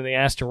of a pain in the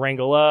ass to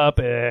wrangle up,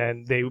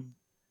 and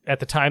at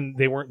the time,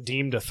 they weren't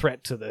deemed a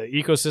threat to the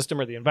ecosystem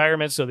or the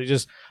environment, so they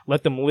just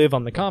let them live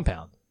on the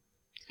compound.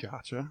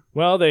 Gotcha.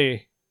 Well,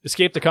 they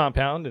escaped the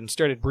compound and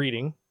started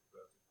breeding.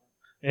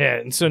 Yeah,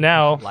 and so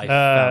now Life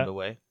found a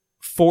way.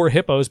 4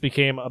 hippos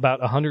became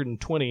about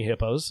 120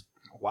 hippos.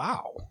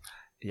 Wow.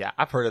 Yeah,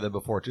 I've heard of them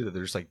before too. That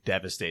they're just like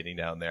devastating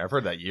down there. I've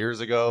heard that years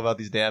ago about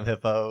these damn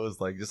hippos.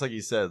 Like just like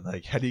you said,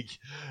 like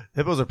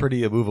hippos are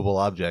pretty immovable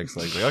objects.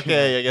 Like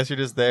okay, I guess you're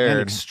just there, And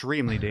and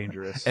extremely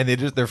dangerous.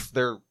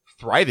 they're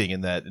thriving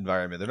in that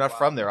environment. They're not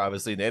from there,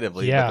 obviously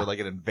natively, Yeah. but they're like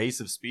an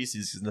invasive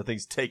species because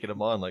nothing's taking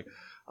them on. Like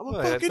I'm a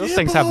Well, fucking those hippo.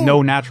 things have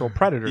no natural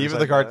predators. Even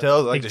like the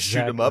cartels like to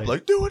shoot them up. Exactly.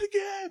 Like do it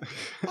again.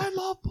 I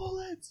love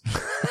bullets.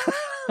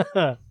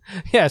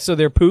 Yeah, so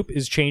their poop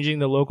is changing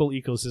the local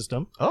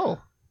ecosystem,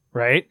 Oh,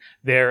 right?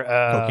 They're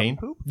cocaine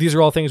poop. These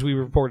are all things we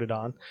reported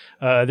on.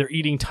 They're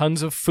eating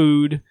tons of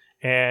food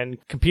and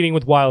competing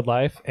with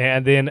wildlife.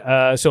 And then,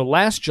 so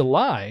last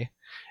July,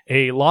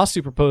 a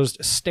lawsuit proposed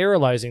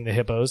sterilizing the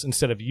hippos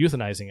instead of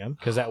euthanizing them,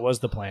 because that was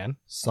the plan.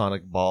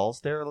 Sonic ball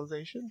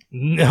sterilization.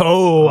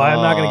 No,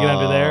 I'm not going to get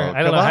under there.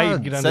 I don't Come know how you on.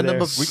 can get under Send there.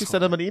 them we can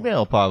send them an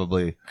email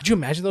probably. Could you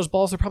imagine those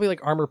balls? They're probably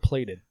like armor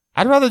plated.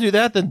 I'd rather do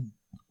that than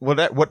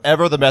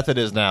whatever the method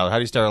is now. How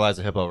do you sterilize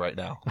a hippo right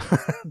now?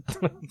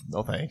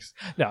 No thanks.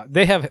 No,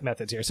 they have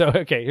methods here. So,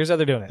 okay, here's how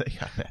they're doing it. They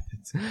got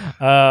methods.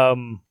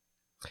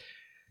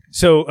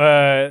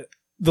 So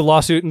the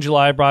lawsuit in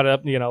July brought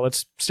up,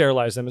 let's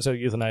sterilize them instead of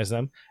euthanize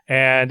them.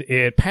 And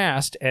it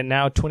passed, and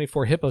now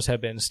 24 hippos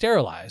have been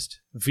sterilized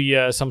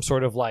via some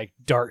sort of like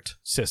dart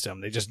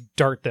system. They just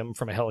dart them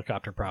from a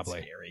helicopter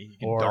probably. Scary. You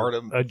can Or dart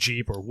them a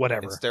Jeep or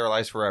whatever. and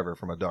sterilize forever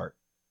from a dart.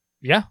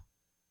 Yeah,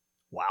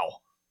 Wow.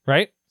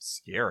 right?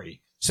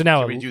 Scary. So now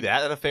Can we do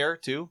that at a fair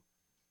too?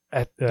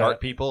 at, Dart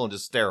people and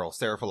just sterile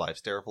for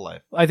life.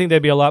 I think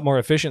that'd be a lot more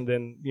efficient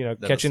than, the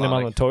catching them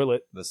on the Sonic.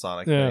 toilet. The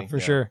Sonic Yeah, thing. for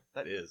sure.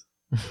 That is.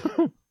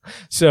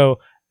 So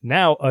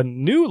now a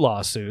new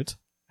lawsuit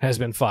has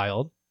been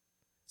filed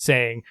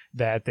saying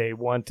that they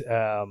want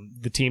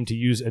the team to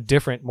use a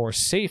different, more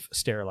safe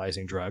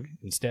sterilizing drug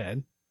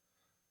instead.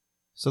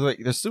 So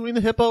they're suing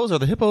the hippos? Are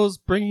the hippos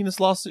bringing this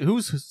lawsuit?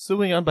 Who's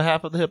suing on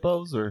behalf of the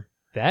hippos? Or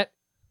That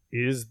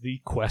is the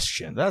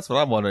question. that's what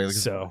I'm wondering.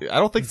 Because So- I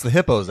don't think it's the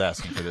hippos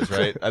asking for this,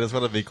 right? I just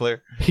want to be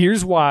clear.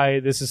 Here's why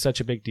this is such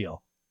a big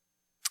deal.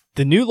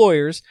 The new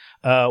lawyers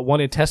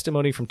wanted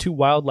testimony from 2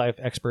 wildlife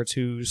experts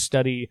who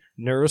study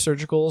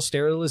neurosurgical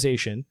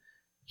sterilization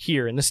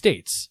here in the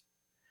States.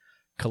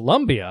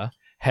 Colombia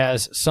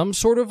has some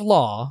sort of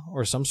law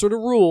or some sort of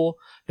rule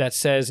that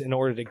says in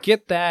order to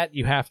get that,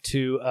 you have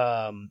to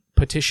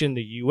petition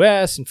the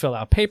U.S. and fill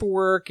out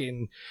paperwork.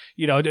 And,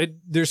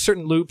 there's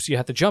certain loops you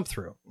have to jump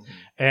through.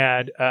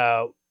 And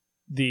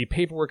the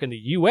paperwork in the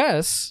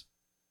U.S.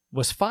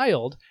 was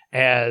filed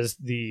as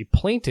the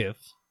plaintiff.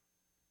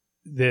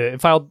 The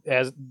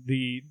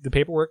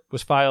paperwork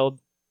was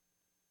filed,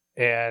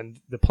 and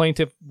the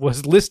plaintiff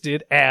was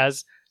listed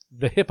as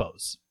the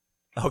hippos.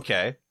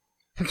 Okay.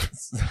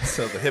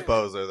 So the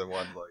hippos are the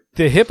ones like.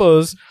 The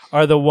hippos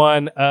are the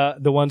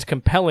ones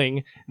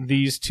compelling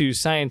these 2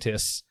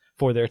 scientists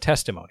for their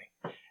testimony.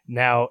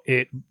 Now,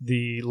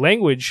 the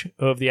language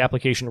of the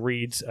application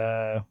reads,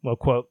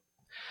 quote,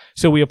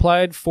 "So we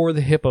applied for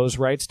the hippos'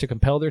 rights to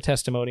compel their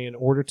testimony in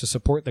order to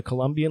support the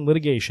Colombian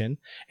litigation,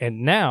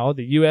 and now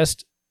the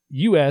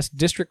U.S.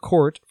 District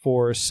Court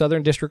for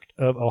Southern District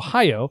of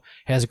Ohio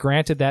has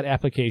granted that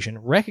application,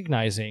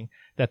 recognizing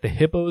that the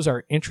hippos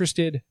are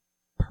interested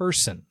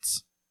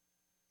persons.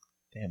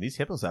 Damn, these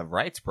hippos have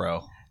rights,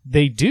 bro.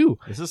 They do.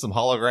 This is some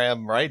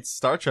hologram rights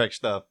Star Trek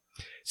stuff.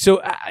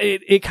 So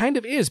it kind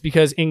of is,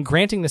 because in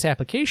granting this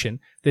application,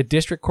 the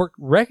district court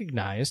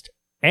recognized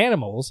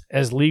animals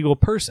as legal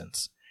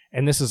persons.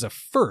 And this is a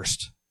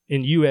first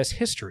in U.S.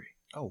 history.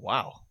 Oh,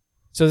 wow.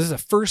 So this is the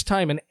first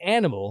time an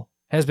animal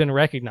has been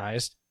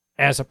recognized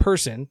as a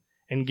person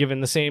and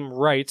given the same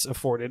rights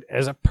afforded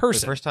as a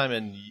person. The first time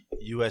in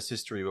U.S.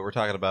 history, but we're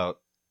talking about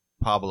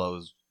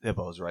Pablo's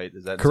hippos, right?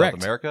 Is that in Correct.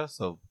 South America?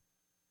 So,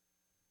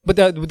 But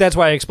that's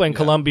why I explained Yeah.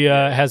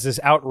 Colombia Yeah. has this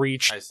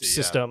outreach I see,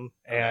 system,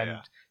 yeah. and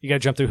Yeah. you got to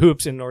jump through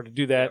hoops in order to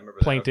do I that. remember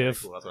that. Plaintiff.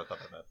 Okay, cool. That's what I thought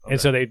that meant.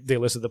 And so they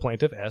listed the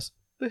plaintiff as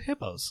the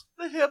hippos.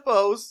 The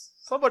hippos.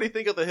 Somebody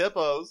think of the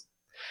hippos.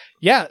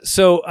 Yeah,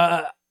 so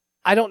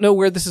I don't know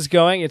where this is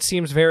going. It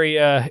seems very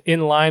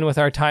in line with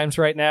our times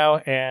right now,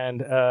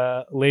 and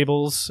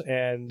labels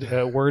and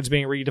words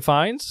being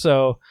redefined.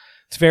 So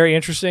it's very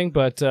interesting,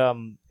 but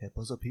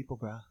Hippos are people,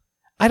 bro.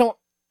 I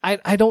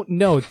don't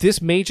know.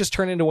 This may just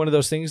turn into one of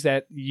those things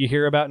that you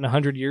hear about in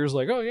 100 years,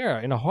 like, oh yeah,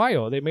 in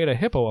Ohio they made a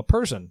hippo a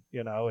person,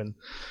 and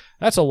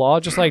that's a law.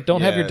 Just like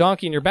don't have your Yeah.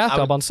 donkey in your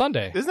bathtub on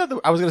Sunday. Isn't that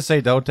I was going to say,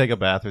 don't take a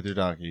bath with your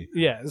donkey.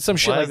 Yeah, some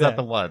shit Why like is that that.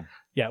 the one?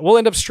 Yeah, we'll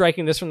end up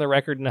striking this from the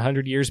record in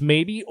 100 years,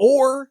 maybe,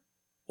 or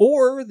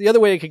the other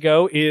way it could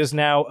go is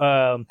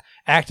now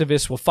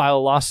activists will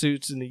file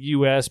lawsuits in the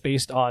U.S.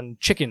 based on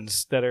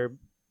chickens that are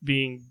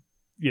being,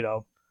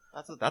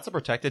 That's a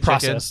protected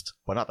processed. chicken,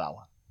 but not that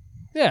one.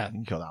 Yeah. You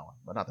can kill that one,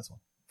 but not this one.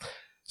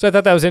 So I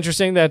thought that was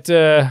interesting that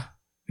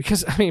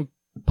because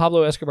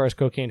Pablo Escobar's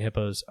cocaine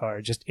hippos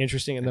are just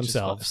interesting in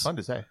themselves. It's fun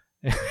to say.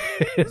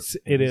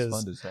 It is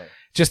fun to say.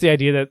 just the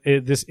idea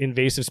that this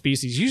invasive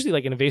species, usually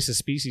like an invasive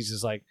species,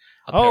 is like,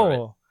 A parrot.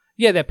 oh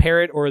yeah, that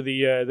parrot or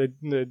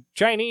the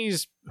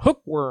Chinese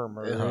hookworm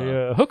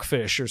or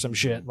hookfish or some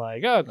shit.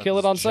 Like, oh, Not kill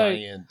it this on sight.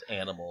 Giant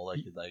animal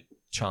that could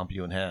chomp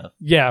you in half.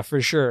 Yeah,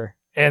 for sure.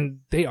 And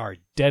they are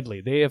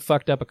deadly. They have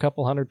fucked up a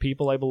couple hundred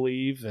people, I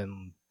believe,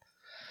 and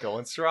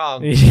Going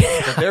strong.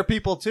 yeah, But they're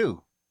people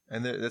too.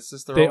 And it's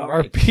just their they own are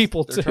rights.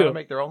 people They're trying to too.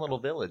 make their own little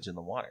village in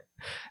the water.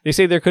 They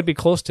say there could be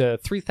close to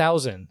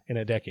 3,000 in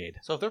a decade.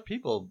 So if they're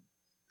people,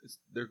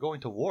 they're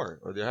going to war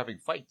or they're having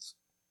fights.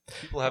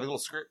 People have a little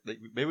script.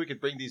 Maybe we could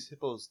bring these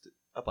hippos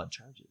up on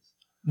charges.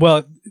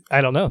 Well,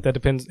 I don't know. That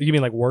depends. You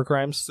mean like war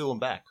crimes? Sue them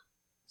back.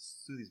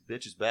 Sue these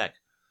bitches back.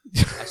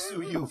 I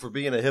sue you for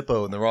being a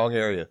hippo in the wrong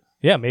area.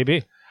 Yeah,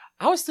 maybe.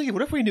 I was thinking,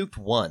 what if we nuked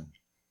one?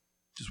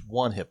 Just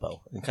one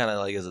hippo. And kind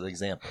of as an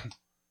example.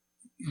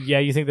 Yeah,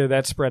 you think they're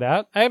that spread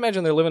out? I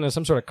imagine they're living in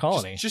some sort of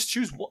colony. Just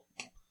choose one.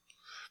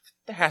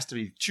 There has to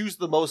be. Choose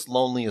the most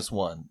loneliest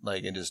one.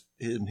 And just,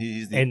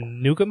 he's the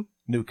And nuke 'em?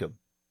 nuke him.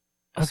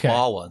 A Okay.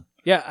 small one.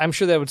 Yeah, I'm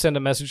sure that would send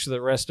a message to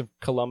the rest of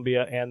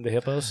Colombia and the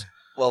hippos.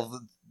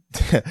 Well,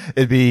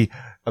 it'd be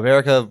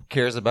America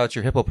cares about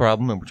your hippo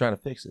problem and we're trying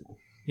to fix it.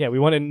 Yeah, we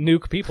want to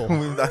nuke people.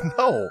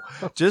 No,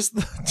 just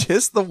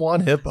the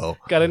one hippo.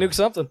 Got to nuke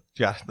something.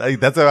 Yeah,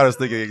 that's what I was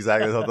thinking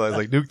exactly. I was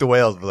like, nuke the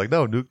whales. But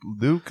no,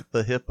 nuke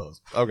the hippos.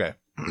 Okay.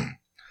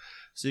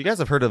 So you guys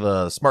have heard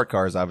of smart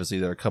cars, obviously,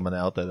 that are coming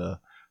out that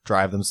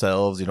drive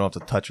themselves. You don't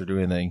have to touch or do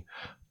anything.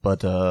 But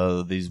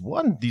these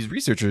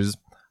researchers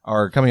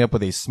are coming up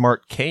with a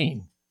smart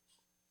cane.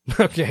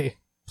 Okay.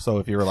 So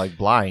if you were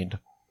blind,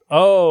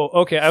 Oh,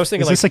 okay. I was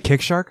thinking Is this a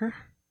kicksharker?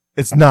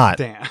 it's not.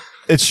 Damn.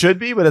 It should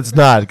be, but it's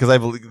not because I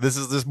believe this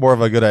is just more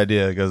of a good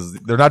idea because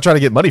they're not trying to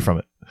get money from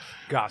it.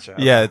 Gotcha.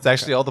 Yeah, it's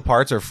actually all the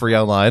parts are free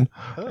online,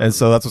 and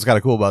so that's what's kind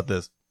of cool about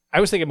this. I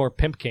was thinking more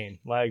pimp cane.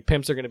 Like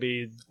pimps are going to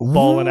be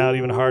balling out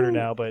even harder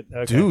now. But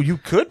okay. Dude, you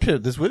could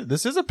pimp this.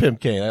 This is a pimp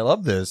cane. I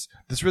love this.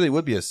 This really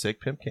would be a sick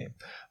pimp cane.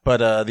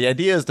 But the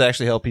idea is to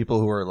actually help people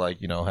who are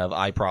have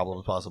eye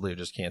problems possibly or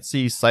just can't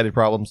see, sighted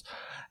problems.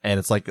 And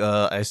it's like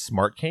a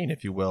smart cane,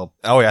 if you will.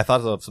 Oh yeah, I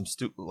thought of some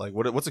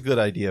what's a good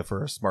idea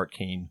for a smart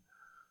cane?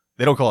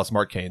 They don't call it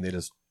smart cane. They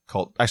just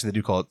they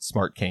do call it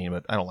smart cane,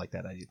 but I don't like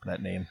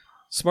that name.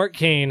 Smart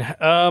cane.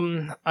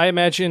 I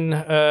imagine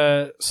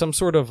some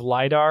sort of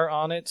lidar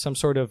on it, some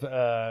sort of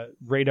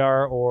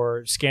radar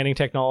or scanning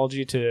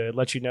technology to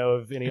let you know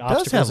of any It does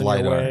obstacles have in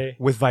your lidar. way.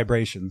 With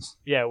vibrations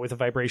Yeah, with a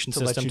vibration to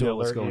system let you know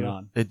what's alert going you.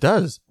 on. It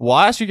does. Well,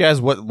 I asked you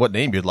guys what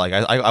name you'd like.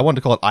 I wanted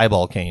to call it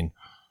eyeball cane.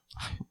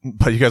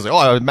 But you guys are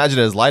like, I imagine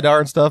it as lidar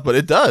and stuff, but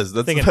it does.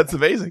 That's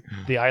amazing.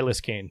 The eyeless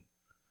cane.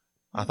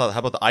 I thought, how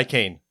about the eye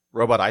cane?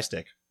 Robot eye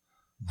stick.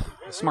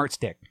 Smart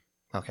stick.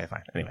 Okay,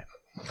 fine. Anyway.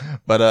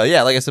 But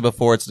yeah, like I said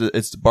before,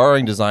 it's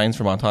borrowing designs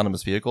from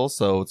autonomous vehicles,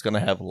 so it's going to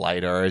have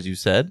lidar, as you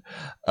said,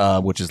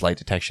 which is light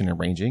detection and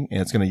ranging,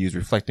 and it's going to use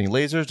reflecting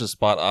lasers to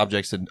spot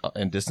objects and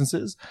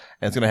distances,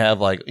 and it's going to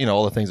have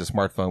all the things a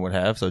smartphone would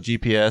have, so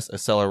GPS,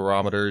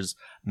 accelerometers,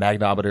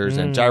 magnometers,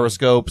 and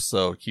gyroscopes,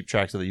 so keep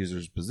track of the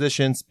user's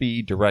position,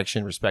 speed,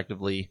 direction,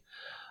 respectively.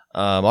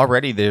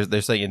 Already,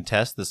 they're saying in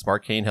tests, the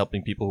smart cane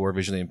helping people who are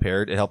visually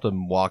impaired, it helped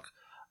them walk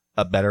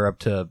better up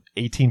to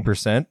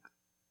 18%.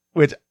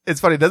 which it's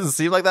funny. It doesn't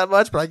seem like that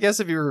much, but I guess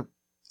if you're,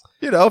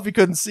 if you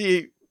couldn't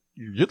see,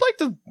 you'd like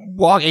to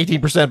walk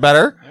 18%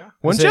 better,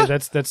 wouldn't you?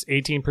 That's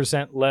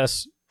 18%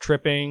 less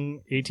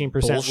tripping, 18%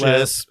 Bullshit.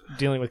 less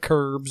dealing with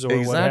curbs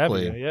or what have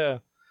you. Yeah.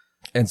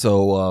 And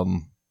so,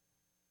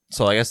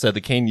 like I said,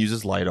 the cane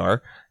uses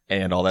lidar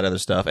and all that other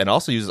stuff, and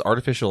also uses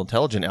artificial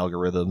intelligent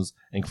algorithms,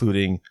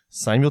 including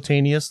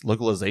simultaneous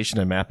localization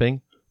and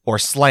mapping, or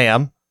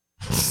SLAM.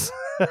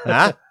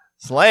 Huh?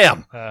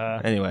 SLAM.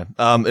 Anyway,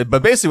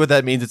 but basically what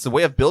that means, it's a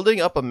way of building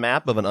up a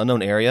map of an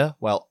unknown area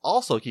while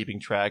also keeping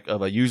track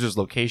of a user's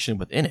location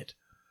within it.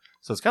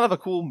 So it's kind of a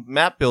cool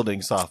map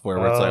building software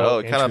where it's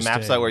like, it kind of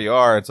maps out where you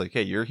are. It's like,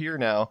 hey, you're here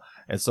now.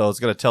 And so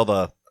it's going to tell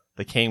the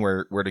cane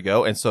where to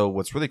go. And so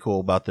what's really cool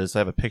about this, I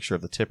have a picture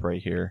of the tip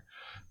right here.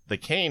 The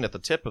cane, at the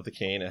tip of the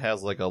cane, it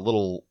has like a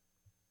little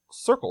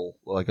circle,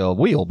 like a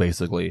wheel,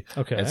 basically.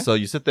 Okay. And so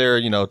you sit there,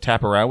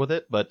 tap around with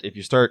it. But if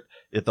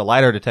the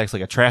lidar detects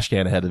like a trash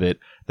can ahead of it,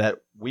 that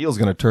wheel's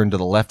going to turn to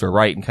the left or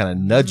right and kind of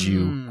nudge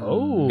you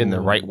in the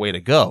right way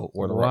to go,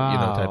 or the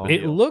right, type of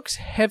It deal. looks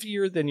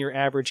heavier than your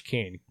average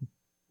cane.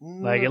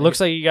 Like, it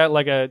looks like you got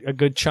like a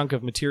good chunk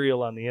of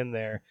material on the end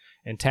there,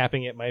 and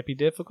tapping it might be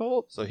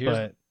difficult. So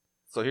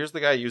here's the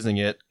guy using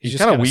it. He's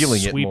just kind of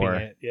wheeling it sweeping more.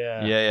 it.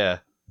 Yeah. Yeah.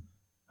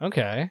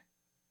 Okay.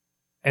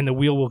 And the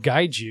wheel will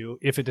guide you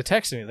if it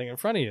detects anything in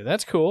front of you.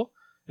 That's cool.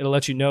 It'll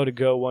let you know to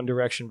go one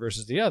direction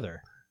versus the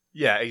other.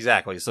 Yeah,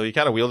 exactly. So you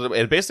kind of wheeled it,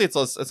 and basically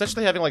it's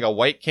essentially having like a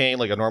white cane,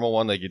 like a normal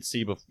one that you'd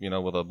see, with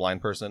a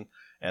blind person,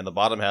 and the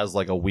bottom has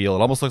like a wheel.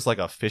 It almost looks like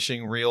a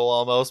fishing reel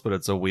almost, but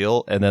it's a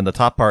wheel, and then the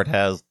top part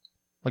has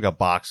like a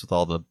box with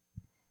all the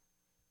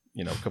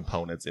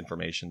components,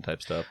 information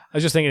type stuff. I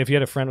was just thinking, if you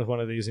had a friend with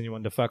one of these and you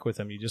wanted to fuck with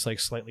him, you just like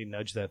slightly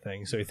nudge that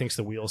thing so he thinks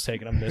the wheel's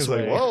taking him this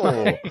way.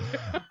 Like,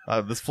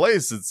 whoa, this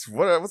place, it's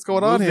what's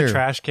going on here? The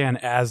trash can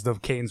as the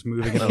cane's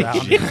moving it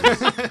around.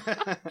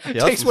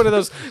 Takes one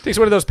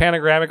of those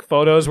panoramic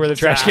photos where the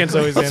trash can's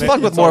always in it. Let's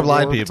fuck with more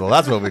blind people.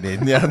 That's what we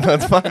need. Yeah,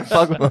 let's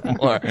fuck with them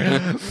more.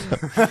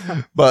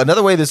 But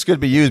another way this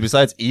could be used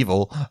besides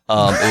evil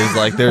is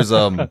like there's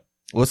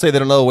let's say they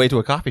don't know the way to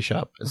a coffee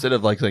shop. Instead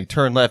of like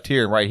turn left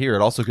here and right here,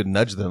 it also could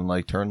nudge them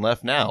like turn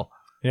left now.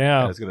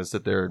 Yeah. And it's going to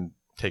sit there and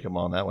take them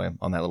on that way,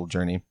 on that little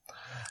journey.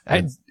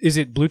 And is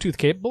it Bluetooth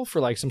capable for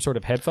like some sort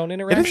of headphone it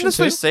interaction? didn't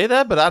necessarily say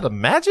that, but I'd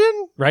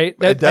imagine. Right?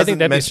 It doesn't I think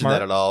that'd mention be smart.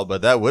 that at all,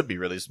 but that would be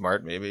really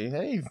smart. Maybe,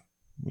 hey,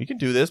 we can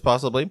do this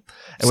possibly.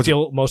 And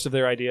Steal most of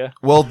their idea.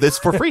 well, it's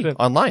for free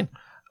online.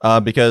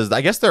 Because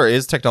I guess there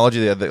is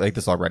technology like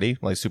this already,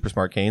 like super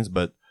smart canes,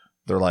 but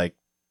they're like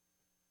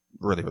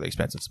really, really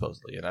expensive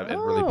supposedly, and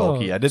really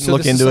bulky. I didn't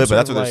look into it, but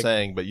that's what they're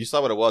saying. But you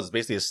saw what it was. It's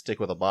basically a stick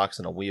with a box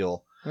and a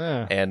wheel.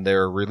 Yeah. And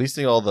they're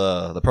releasing all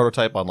the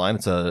prototype online.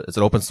 It's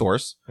an open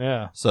source.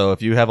 Yeah. So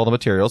if you have all the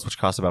materials, which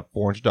cost about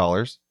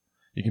 $400,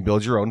 you can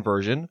build your own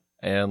version.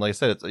 And like I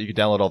said, you can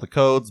download all the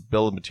codes,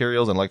 build the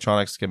materials and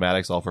electronics,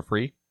 schematics, all for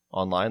free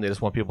online. They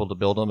just want people to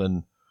build them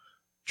and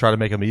try to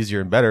make them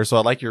easier and better. So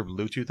I like your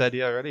Bluetooth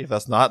idea already. If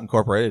that's not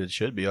incorporated, it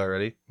should be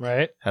already.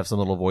 Right. Have some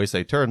little voice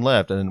say turn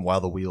left, and then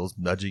while the wheel's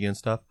nudging and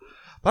stuff.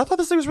 But I thought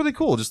this thing was really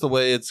cool, just the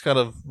way it's kind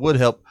of would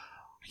help.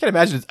 I can't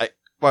imagine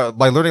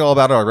by learning all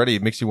about it already,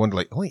 it makes you wonder,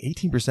 like, only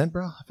 18%,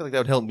 bro? I feel like that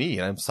would help me,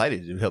 and I'm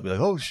excited. It would help me, like,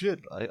 oh shit,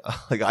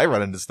 I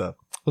run into stuff.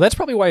 Well, that's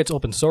probably why it's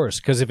open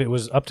source, because if it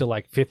was up to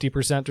like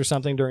 50% or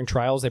something during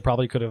trials, they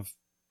probably could have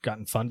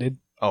gotten funded.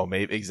 Oh,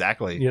 maybe,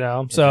 exactly.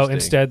 So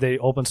instead they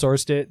open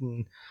sourced it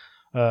and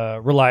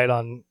relied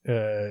on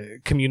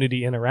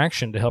community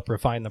interaction to help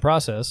refine the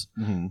process.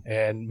 Mm-hmm.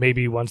 And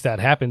maybe once that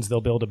happens, they'll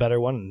build a better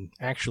one and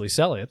actually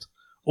sell it.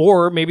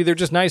 Or maybe they're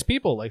just nice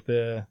people, like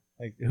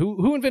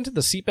who invented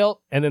the seatbelt,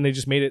 and then they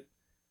just made it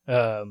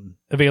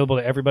available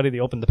to everybody. They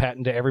opened the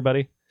patent to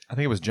everybody. I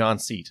think it was John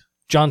Seat.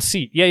 John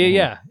Seat,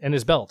 yeah, and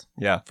his belt,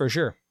 yeah, for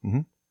sure.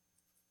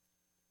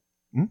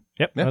 Mm-hmm.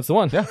 Yep, yeah. that's the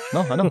one. Yeah,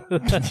 no, I know.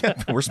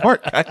 Yeah, we're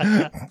smart.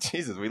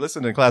 Jesus, we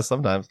listen in class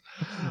sometimes.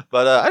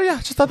 But I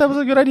just thought that was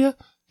a good idea.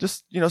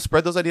 Just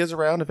spread those ideas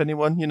around. If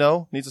anyone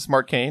needs a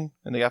smart cane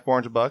and they got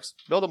 $400,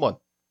 build them one.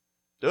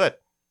 Do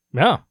it.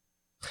 Yeah.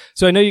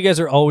 So I know you guys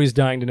are always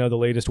dying to know the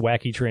latest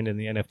wacky trend in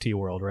the NFT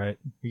world, right?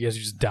 You guys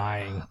are just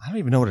dying. I don't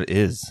even know what it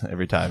is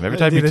every time. Every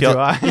time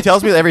He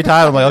tells me every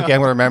time, I'm like, okay, I'm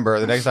going to remember.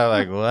 The next time,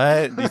 I'm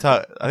like, what?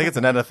 I think it's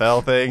an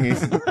NFL thing. I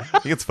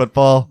think it's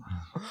football.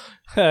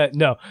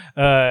 No.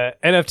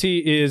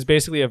 NFT is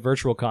basically a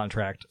virtual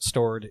contract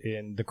stored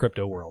in the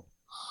crypto world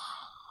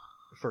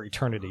for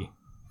eternity.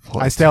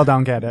 What? I still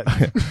don't get it.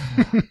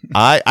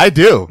 I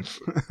do.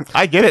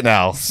 I get it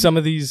now. Some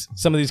of these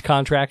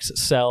contracts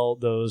sell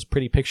those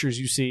pretty pictures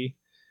you see.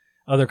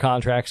 Other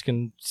contracts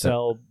can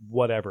sell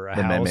whatever,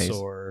 a house memes.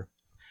 or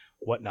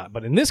whatnot.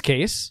 But in this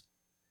case,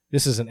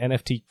 this is an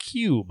NFT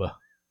cube.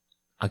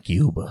 A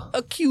cube.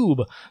 A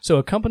cube. So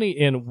a company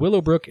in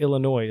Willowbrook,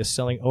 Illinois is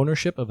selling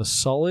ownership of a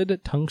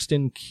solid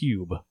tungsten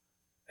cube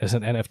as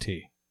an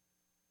NFT.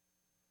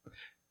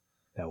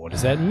 Now, what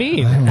does that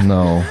mean? I don't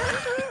know.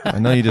 I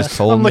know you just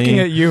told me. I'm looking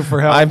at you for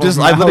help. I'm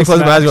literally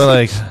closing my eyes going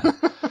like,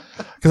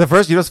 Because at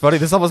first, you know what's funny?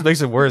 This almost makes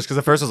it worse. Because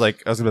at first I was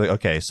going to be like,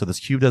 okay, so this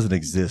cube doesn't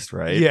exist,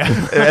 right? Yeah.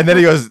 And then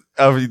he goes,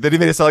 then he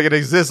made it sound like it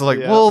exists. I'm like,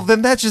 Yeah. well,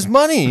 then that's just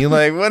money.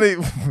 Like, what?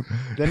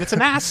 Then it's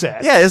an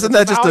asset. Yeah, isn't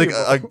that just valuable.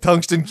 a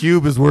tungsten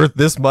cube is worth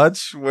this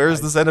much?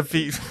 Where's this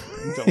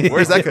NFT?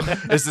 Where's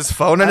that? Is this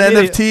phone an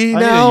NFT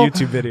now? I need a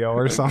YouTube video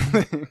or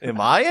something. Am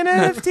I an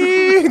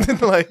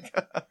NFT? Like,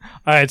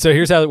 All right, so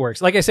here's how it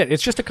works. Like I said,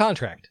 it's just a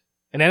contract.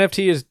 An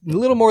NFT is a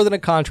little more than a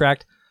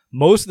contract.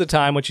 Most of the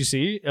time, what you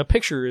see, a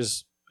picture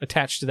is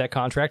attached to that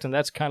contract, and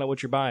that's kind of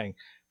what you're buying.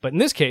 But in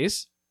this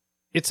case,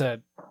 it's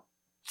a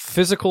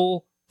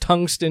physical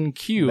tungsten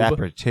cube. that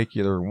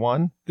particular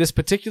one. This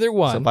particular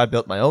one. So if I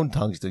built my own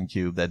tungsten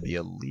cube, that'd be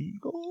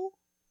illegal.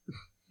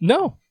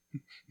 No.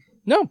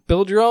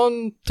 Build your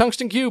own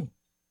tungsten cube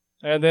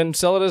and then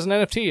sell it as an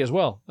NFT as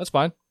well. That's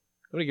fine.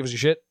 Nobody gives a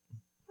shit.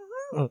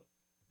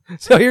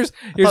 So here's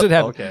what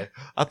happened. Okay,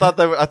 I thought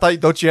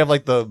don't you have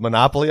like the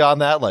monopoly on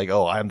that? Like,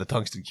 oh, I'm the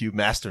tungsten cube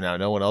master now.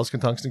 No one else can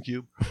tungsten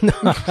cube.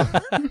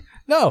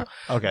 No.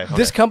 Okay.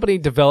 This company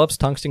develops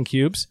tungsten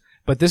cubes,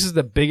 but this is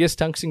the biggest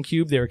tungsten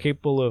cube they are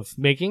capable of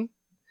making.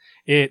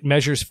 It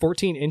measures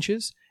 14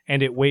 inches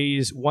and it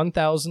weighs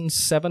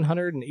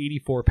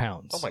 1,784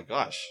 pounds. Oh my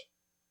gosh.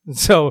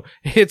 So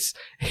it's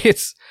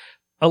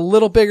a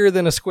little bigger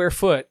than a square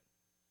foot,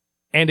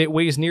 and it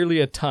weighs nearly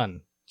a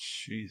ton.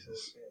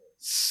 Jesus.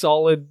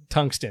 Solid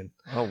tungsten.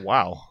 Oh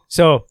wow.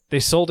 So they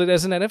sold it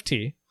as an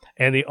NFT,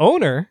 and the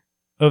owner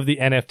of the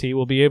NFT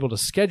will be able to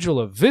schedule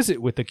a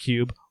visit with the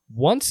cube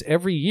once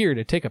every year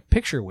to take a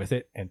picture with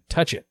it and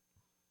touch it.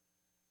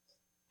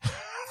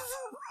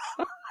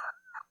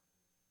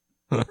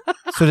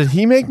 So did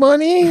he make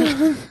money?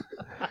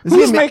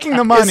 Who's making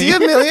the money? Is he a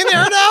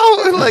millionaire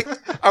now? Like,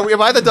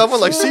 am I the dumb one?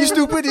 Like, see,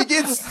 stupid,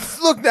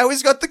 look, now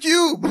he's got the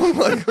cube. I'm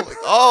like,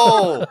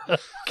 oh.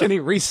 Can he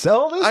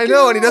resell this? I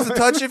know, and he doesn't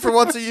touch it for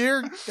once a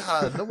year.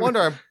 God, no wonder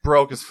I'm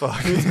broke as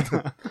fuck.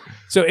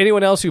 So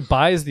anyone else who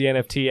buys the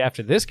NFT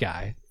after this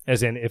guy,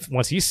 as in if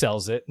once he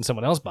sells it and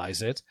someone else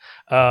buys it,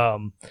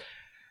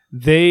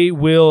 they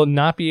will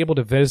not be able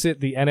to visit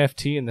the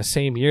NFT in the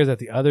same year that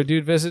the other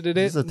dude visited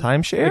it. Is this a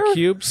timeshare? The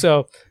cube.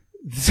 So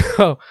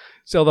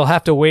they'll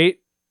have to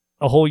wait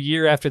a whole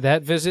year after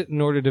that visit in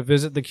order to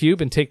visit the cube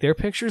and take their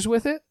pictures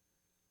with it?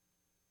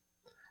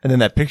 And then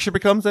that picture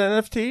becomes an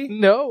NFT?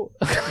 No.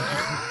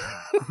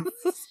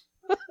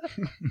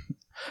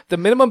 The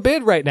minimum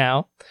bid right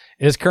now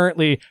is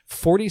currently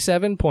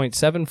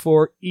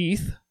 47.74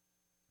 ETH,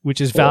 which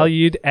is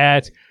valued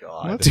at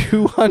God.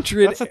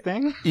 200. That's a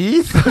thing?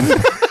 ETH?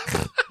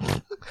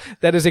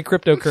 That is a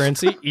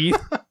cryptocurrency,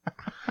 ETH.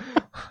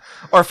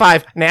 Or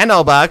 $5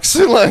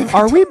 nanobucks. Like,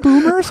 Are we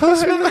boomers,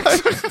 husband? I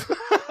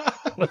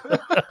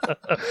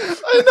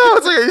know.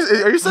 It's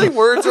like, are you saying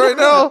words right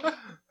now?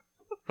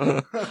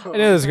 I know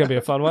this is going to be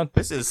a fun one.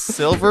 This is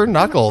silver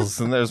knuckles,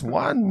 and there's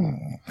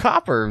one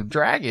copper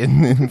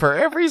dragon for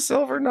every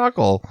silver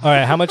knuckle. All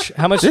right, how much?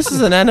 This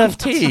is an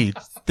NFT.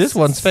 This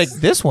one's fake.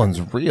 This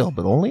one's real,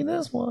 but only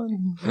this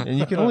one. And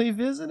you can only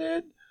visit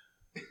it.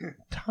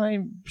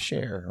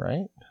 Timeshare,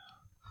 right?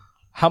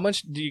 How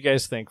much do you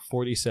guys think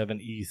 47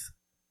 ETH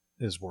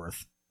is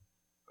worth?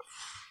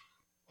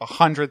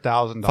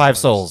 $100,000. 5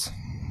 souls.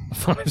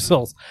 5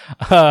 souls.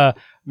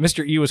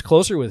 Mr. E was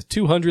closer with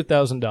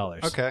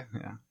 $200,000. Okay,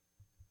 yeah.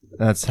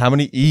 That's how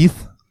many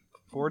ETH?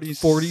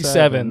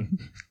 47.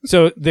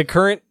 So the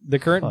current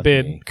Fuck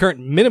bid, me. current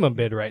minimum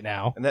bid right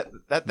now And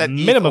that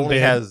Minimum ETH only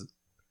bid. has.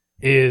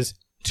 is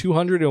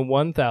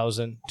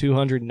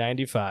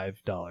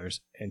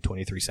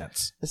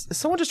 $201,295.23. Is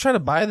someone just trying to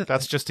buy the?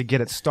 That's just to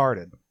get it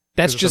started.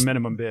 That's 'Cause it's just a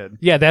minimum bid.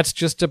 yeah. That's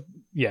just to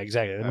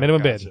exactly the Oh,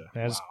 minimum gotcha.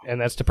 bid, and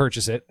that's to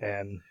purchase it.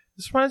 And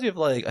This reminds me of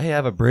like, hey, I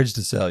have a bridge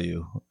to sell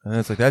you, and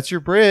it's like that's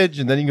your bridge,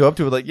 and then you can go up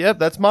to it like, yep,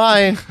 that's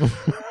mine.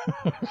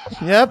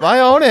 Yep, I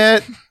own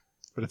it.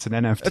 But it's an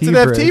NFT. It's an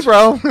NFT,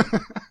 bro.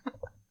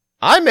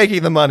 I'm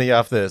making the money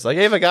off this. I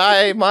gave a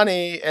guy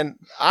money, and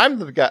I'm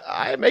the guy.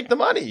 I make the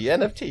money.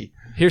 NFT.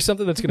 here's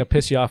something that's going to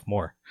piss you off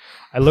more.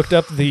 I looked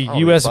up the Oh,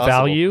 U.S. impossible.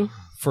 value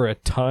for a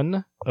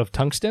ton of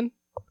tungsten,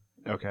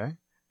 Okay.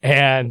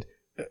 and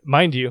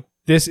mind you,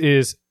 this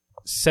is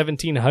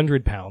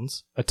 1,700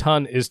 pounds. A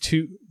ton is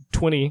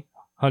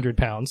 2,200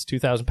 pounds,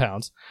 2,000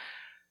 pounds.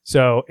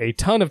 So a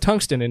ton of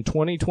tungsten in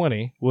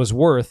 2020 was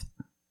worth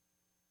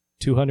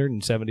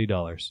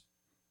 $270.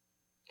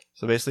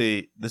 So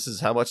basically, this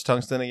is how much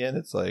tungsten again?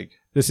 It's like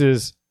This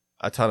is,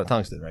 a ton of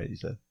tungsten, right? You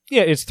said.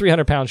 yeah, it's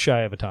 300 pounds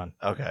shy of a ton.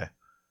 Okay.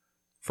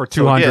 For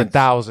So again,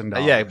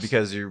 $200,000. Yeah,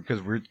 because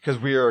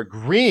we are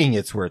agreeing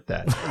it's worth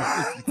that.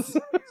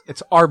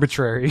 it's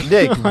arbitrary.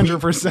 Nick,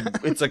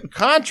 100%. It's a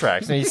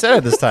contract, and you said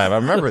it this time. I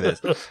remember this.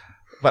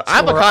 But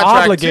I'm a we're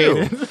contract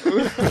obligated.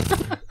 too.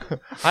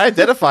 I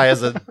identify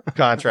as a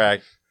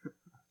contract.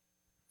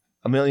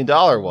 $1 million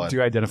one. Do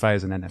you identify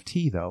as an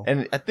NFT though?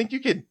 And I think you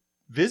could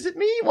visit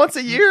me once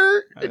a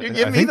year, and you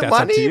give I me think the that's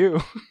money. Up to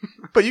you.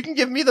 But you can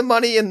give me the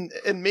money in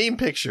meme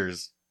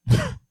pictures,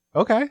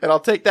 Okay. and I'll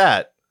take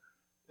that.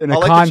 In a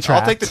I'll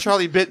contract. I'll take the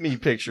Charlie Bit Me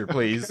picture,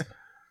 please,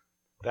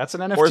 That's an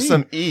NFT. or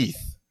some ETH.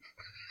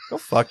 Go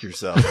fuck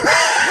yourself.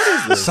 What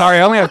is this? Sorry,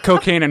 I only have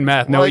cocaine and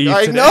meth. No Like, Eve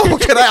I today. know.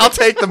 I'll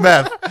take the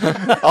meth.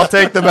 I'll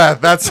take the meth.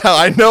 That's how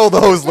I know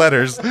those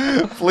letters.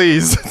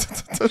 Please.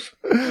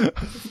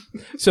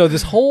 So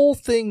this whole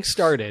thing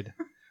started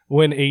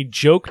when a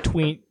joke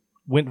tweet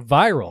went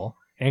viral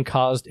and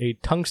caused a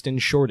tungsten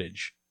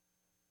shortage.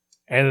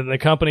 And then the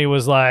company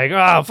was like,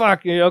 oh,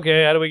 fuck,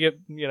 okay, how do we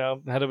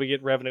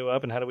get revenue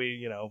up and how do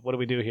we, what do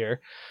we do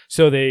here?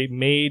 So they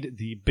made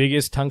the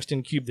biggest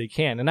tungsten cube they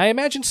can. And I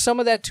imagine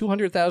some of that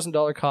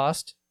 $200,000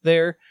 cost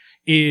there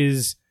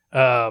is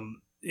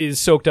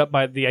soaked up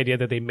by the idea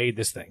that they made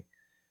this thing.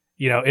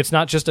 It's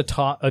not just a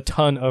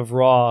ton of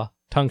raw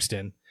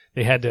tungsten.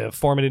 They had to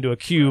form it into a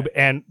cube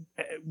and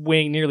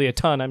weighing nearly a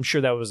ton. I'm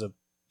sure that was a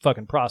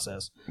fucking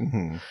process.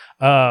 Mm-hmm.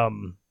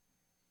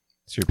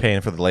 So you're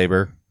paying for the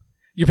labor.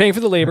 You're paying for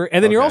the labor,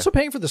 and then you're Okay. also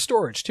paying for the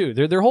storage too.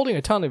 They're holding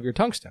a ton of your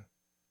tungsten.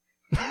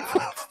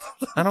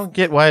 I don't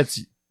get why it's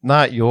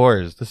not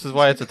yours. This is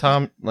why it's a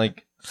Tom.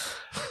 Like,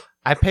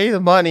 I pay the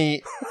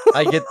money,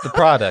 I get the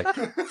product.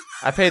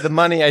 I pay the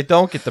money, I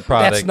don't get the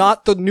product. That's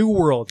not the new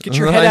world. Get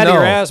your head I out of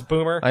your know. ass,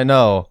 boomer. I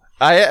know.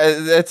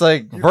 It's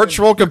like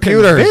virtual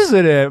computers.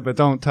 Visit it, but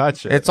don't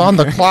touch it. It's on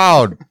the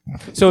cloud.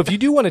 So if you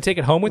do want to take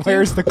it home with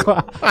Where's you, the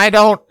cloud? I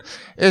don't.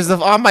 Is the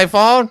on my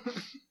phone?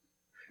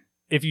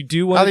 if you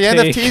do Are want the to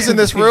take NFTs in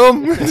this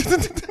room?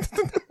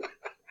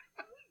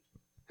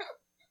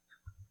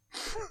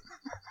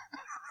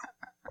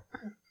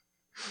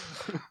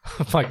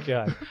 Oh my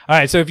god! All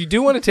right, so if you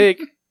do want to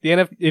take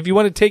if you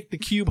want to take the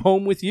cube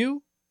home with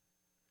you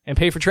and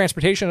pay for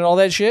transportation and all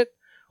that shit,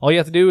 all you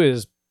have to do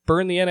is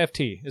burn the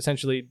NFT,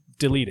 essentially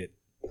delete it,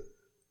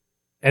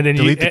 and then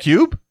Delete the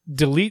cube?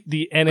 delete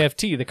the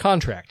NFT, the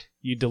contract.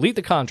 You delete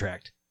the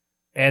contract,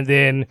 and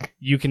then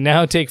you can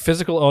now take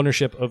physical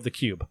ownership of the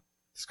cube.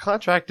 This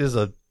contract is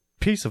a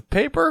piece of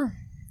paper?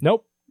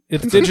 Nope,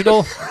 it's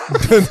digital.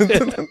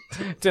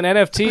 It's an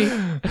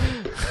NFT.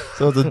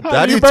 So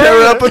how do you you burn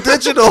tear it? up a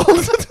digital?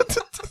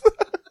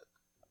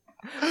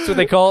 That's what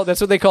they call it. That's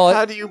what they call it.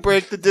 How do you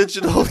break the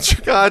digital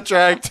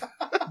contract?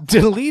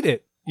 Delete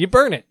it. You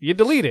burn it. You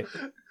delete it.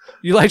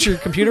 You light your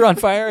computer on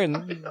fire, and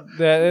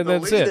that's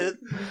Delete it.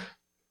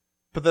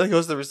 But then it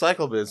goes to the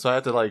recycle bin, so I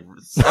have to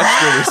extra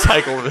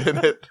recycle bin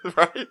it,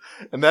 right?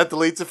 And that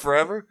deletes it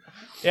forever.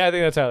 Yeah, I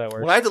think that's how that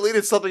works. When I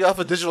deleted something off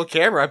a digital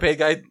camera, I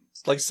paid a guy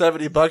like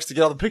 $70 to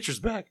get all the pictures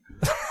back.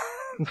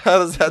 How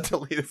does that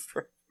delete it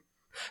forever?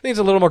 I think it's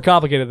a little more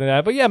complicated than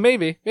that, but yeah,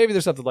 maybe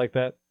there's something like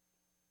that.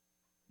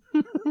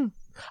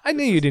 I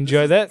knew you'd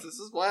enjoy that. This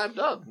is why I'm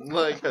done.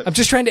 I'm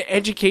just trying to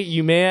educate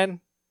you,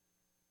 man.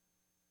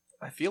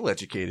 I feel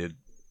educated.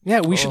 Yeah,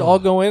 we should all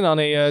go in on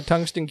a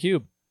tungsten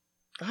cube.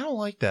 I don't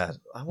like that.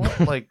 I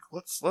want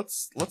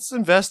let's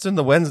invest in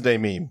the Wednesday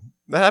meme.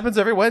 That happens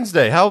every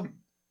Wednesday. How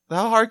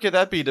hard could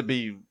that be to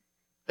be?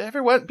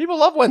 People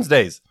love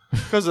Wednesdays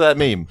because of that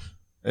meme.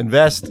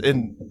 Invest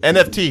in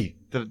NFT.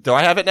 Do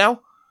I have it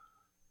now?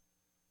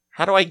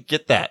 How do I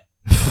get that?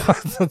 How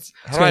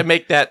do I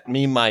make that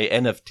meme my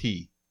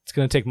NFT? It's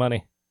going to take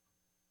money.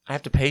 I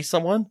have to pay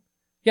someone?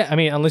 Yeah, I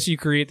mean, unless you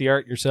create the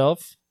art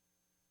yourself,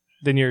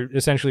 then you're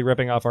essentially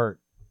ripping off art.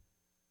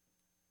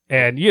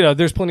 And,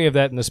 there's plenty of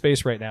that in the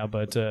space right now,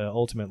 but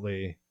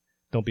ultimately,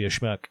 don't be a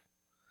schmuck.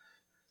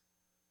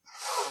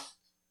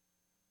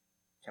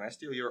 Can I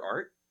steal your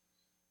art?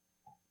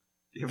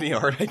 Do you have any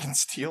art I can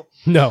steal?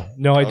 No,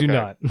 I do Okay.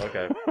 not.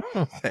 Okay.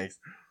 Thanks.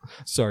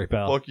 Sorry,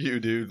 pal. Fuck you,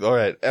 dude. All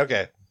right.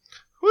 Okay.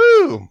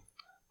 Woo!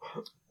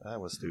 That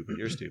was stupid.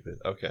 You're stupid.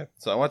 Okay.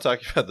 So I want to talk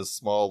about this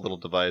small little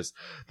device.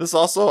 This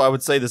also, I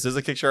would say this is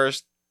a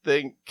Kickstarter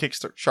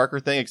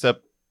thing,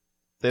 except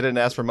they didn't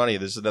ask for money.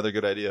 This is another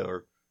good idea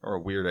or a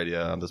weird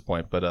idea on this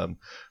point. But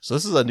so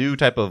this is a new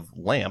type of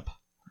lamp,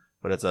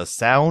 but it's a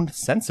sound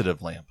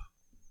sensitive lamp.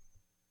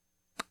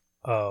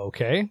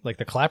 Okay, like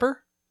the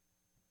clapper?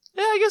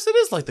 Yeah, I guess it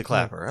is like the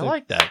clapper. I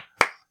like that.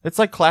 It's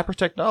like clapper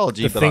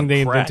technology, The but thing on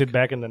they crack. invented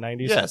back in the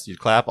 90s? Yes, you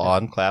clap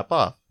on, clap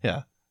off.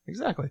 Yeah,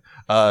 exactly.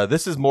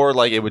 This is more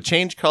like it would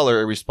change color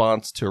in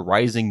response to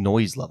rising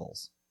noise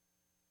levels.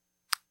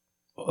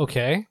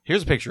 Okay.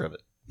 Here's a picture of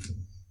it.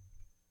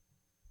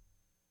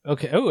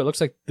 Okay. Oh, it looks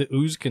like the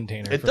ooze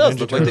container. It from does Ninja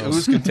look like the Turtles.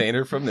 ooze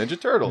container from Ninja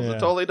Turtles. Yeah. It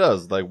totally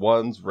does. Like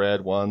one's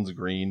red, one's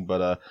green.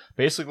 But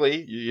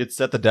basically, you'd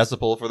set the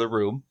decibel for the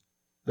room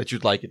that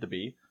you'd like it to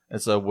be.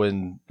 And so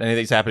when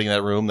anything's happening in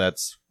that room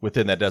that's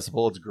within that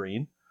decibel, it's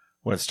green.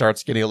 When it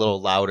starts getting a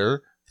little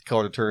louder, the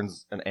color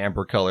turns an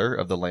amber color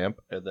of the lamp.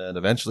 And then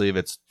eventually, if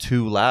it's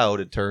too loud,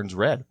 it turns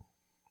red.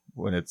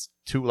 When it's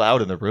too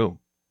loud in the room.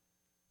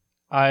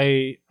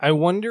 I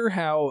wonder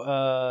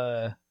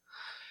how...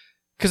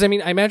 Because, I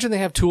mean, I imagine they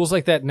have tools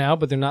like that now,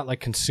 but they're not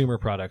like consumer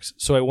products.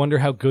 So I wonder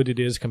how good it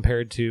is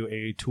compared to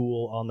a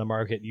tool on the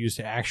market used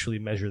to actually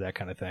measure that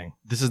kind of thing.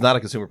 This is not a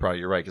consumer product.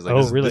 You're right.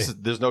 Oh, really?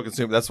 There's no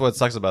consumer. That's what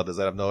sucks about this.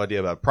 I have no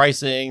idea about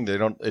pricing. They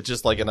don't. It's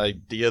just like an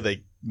idea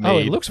they made. Oh,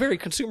 it looks very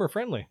consumer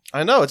friendly.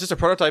 I know. It's just a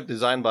prototype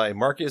designed by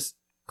Marcus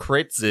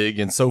Kreutzig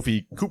and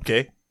Sophie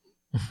Kupke.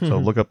 So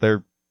look up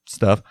their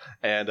stuff.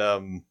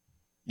 And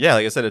Yeah,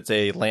 like I said, it's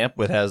a lamp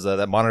that has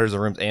that monitors the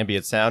room's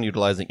ambient sound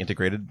utilizing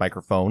integrated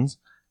microphones.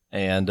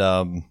 And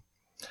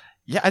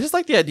yeah, I just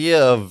like the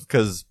idea of,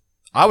 because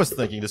I was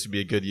thinking this would be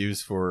a good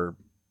use for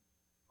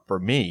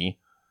me,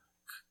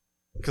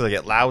 because I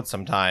get loud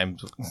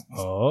sometimes.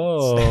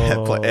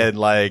 Oh, and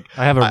like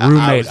I have a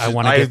roommate. I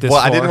want to get this. Well,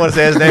 I didn't want to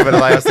say his name, but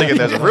I was thinking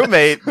there's a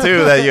roommate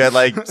too that you had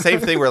like same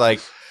thing where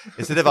like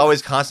instead of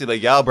always constantly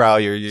like, yo, bro,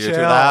 you're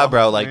too loud,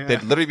 bro. Like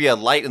there'd literally be a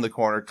light in the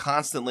corner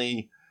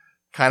constantly.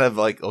 Kind of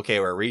like, okay,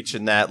 we're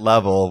reaching that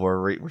level.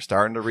 We're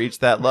starting to reach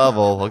that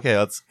level. Okay,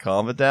 let's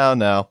calm it down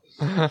now.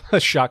 A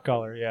shot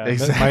collar, yeah.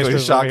 Exactly,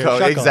 shot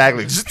collar.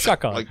 Exactly.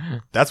 Shot collar. Like,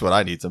 that's what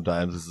I need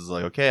sometimes. This is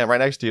like, okay, I'm right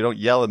next to you. Don't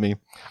yell at me.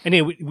 And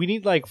hey, we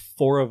need like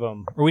 4 of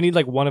them, or we need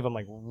like one of them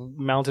like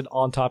mounted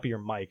on top of your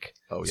mic.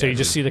 Oh, yeah. So you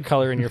just see the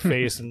color in your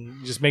face,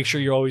 and just make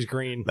sure you're always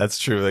green. That's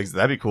true. Like,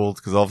 that'd be cool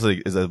because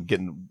obviously as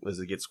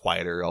it gets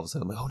quieter, all of a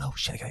sudden I'm like, oh no,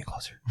 shit, I gotta get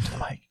closer to the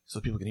mic so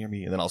people can hear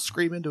me, and then I'll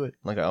scream into it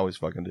like I always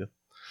fucking do.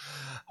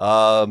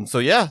 So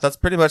yeah, that's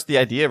pretty much the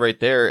idea right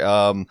there.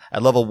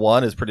 At level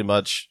 1 is pretty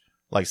much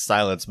like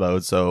silence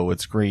mode. So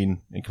it's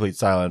green in complete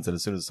silence. And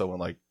as soon as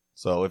someone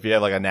so if you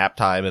have like a nap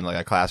time in like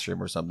a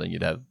classroom or something,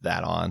 you'd have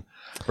that on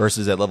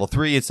versus at level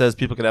 3, it says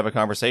people can have a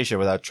conversation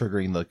without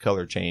triggering the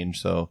color change.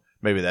 So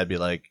maybe that'd be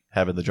like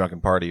having the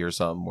drunken party or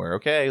something where,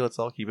 okay, let's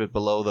all keep it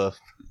below the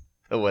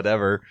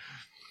whatever.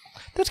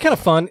 That's kind of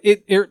fun.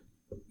 It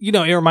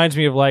reminds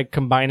me of like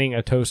combining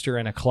a toaster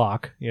and a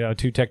clock, 2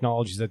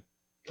 technologies that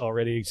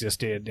already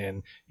existed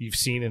and you've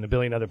seen in a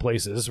billion other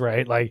places,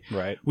 right? Like,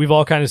 right. We've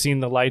all kind of seen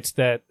the lights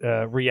that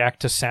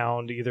react to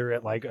sound either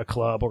at like a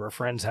club or a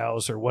friend's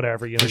house or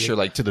whatever. For sure,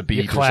 like to the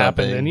beat clap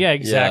or something. And then,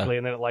 exactly. Yeah.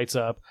 And then it lights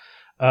up.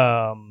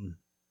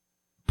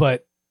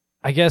 But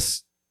I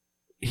guess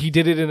he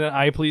did it in an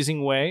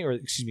eye-pleasing way, or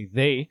excuse me,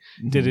 they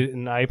did it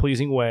in an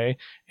eye-pleasing way,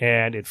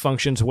 and it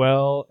functions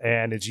well,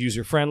 and it's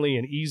user-friendly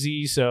and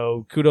easy,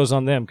 so kudos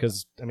on them,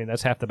 because, I mean,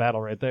 that's half the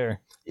battle right there.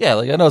 Yeah,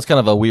 like I know it's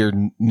kind of a weird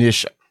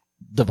niche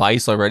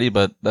device already,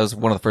 but that was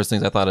one of the first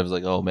things I thought of. Was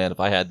like, oh man, if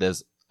I had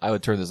this, I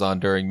would turn this on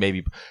during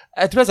maybe.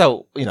 It depends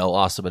how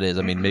awesome it is.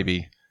 I mean,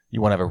 maybe you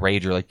want to have a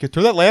rager, like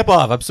turn that lamp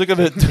off. I'm sick of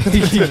it.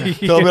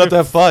 Tell me not to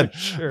have fun.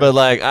 Sure. But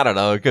like, I don't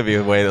know. It could be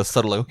a way to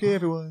subtle, like, okay,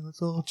 everyone,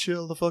 let's all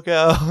chill the fuck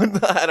out.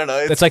 I don't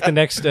know. That's like the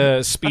next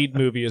Speed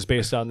movie is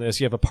based on this.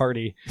 You have a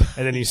party,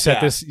 and then you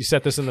set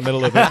this in the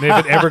middle of it. And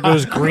if it ever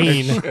goes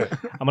green,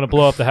 I'm gonna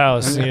blow up the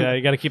house.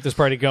 You got to keep this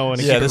party going.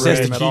 And this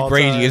has to keep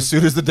raging. As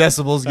soon as the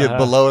decibels get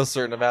below a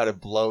certain amount, it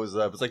blows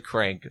up. It's like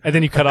Crank. And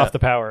then you cut off the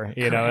power,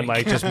 and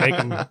like just make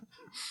them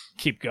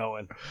keep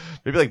going.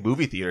 Maybe like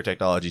movie theater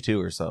technology too,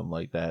 or something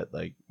like that.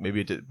 Like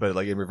maybe but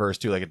like in reverse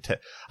too. Like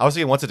I was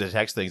thinking once it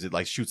detects things, it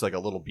like shoots like a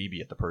little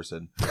BB at the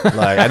person.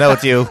 Like I know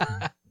it's you.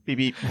 Beep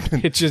beep.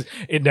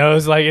 It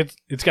knows like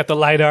it's got the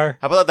lidar.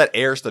 How about that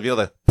air stuff?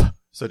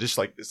 So just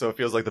like so it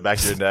feels like the back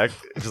of your neck.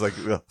 It's just like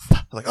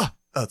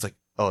it's like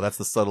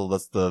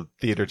that's the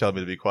theater telling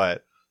me to be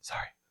quiet.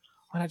 Sorry.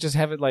 Why not just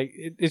have it like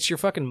it's your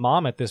fucking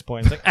mom at this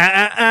point? It's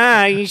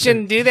like you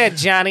shouldn't do that,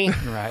 Johnny.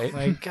 Right?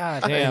 Like,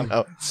 god damn.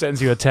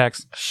 Sends you a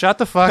text. Shut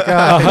the fuck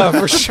up.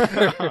 For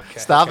sure. Okay,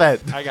 Stop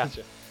it. I got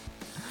you.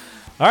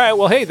 All right.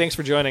 Well, hey, thanks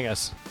for joining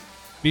us.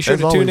 Be sure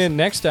to tune in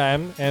next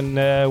time, and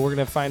we're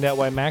gonna find out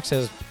why Max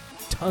has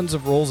tons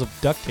of rolls of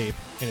duct tape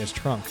in his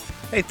trunk.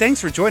 Hey, thanks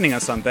for joining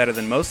us on Better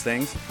Than Most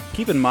Things.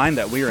 Keep in mind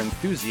that we are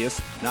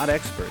enthusiasts, not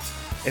experts.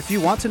 If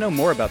you want to know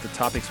more about the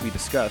topics we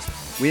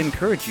discussed, we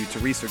encourage you to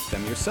research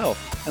them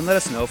yourself and let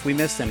us know if we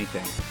missed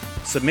anything.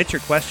 Submit your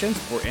questions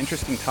or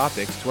interesting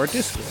topics to our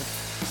Discord.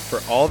 For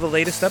all the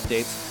latest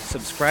updates,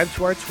 subscribe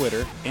to our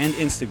Twitter and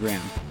Instagram,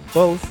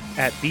 both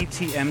at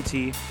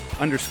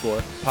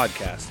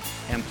BTMT_podcast.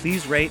 And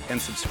please rate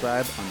and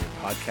subscribe on your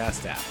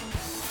podcast app.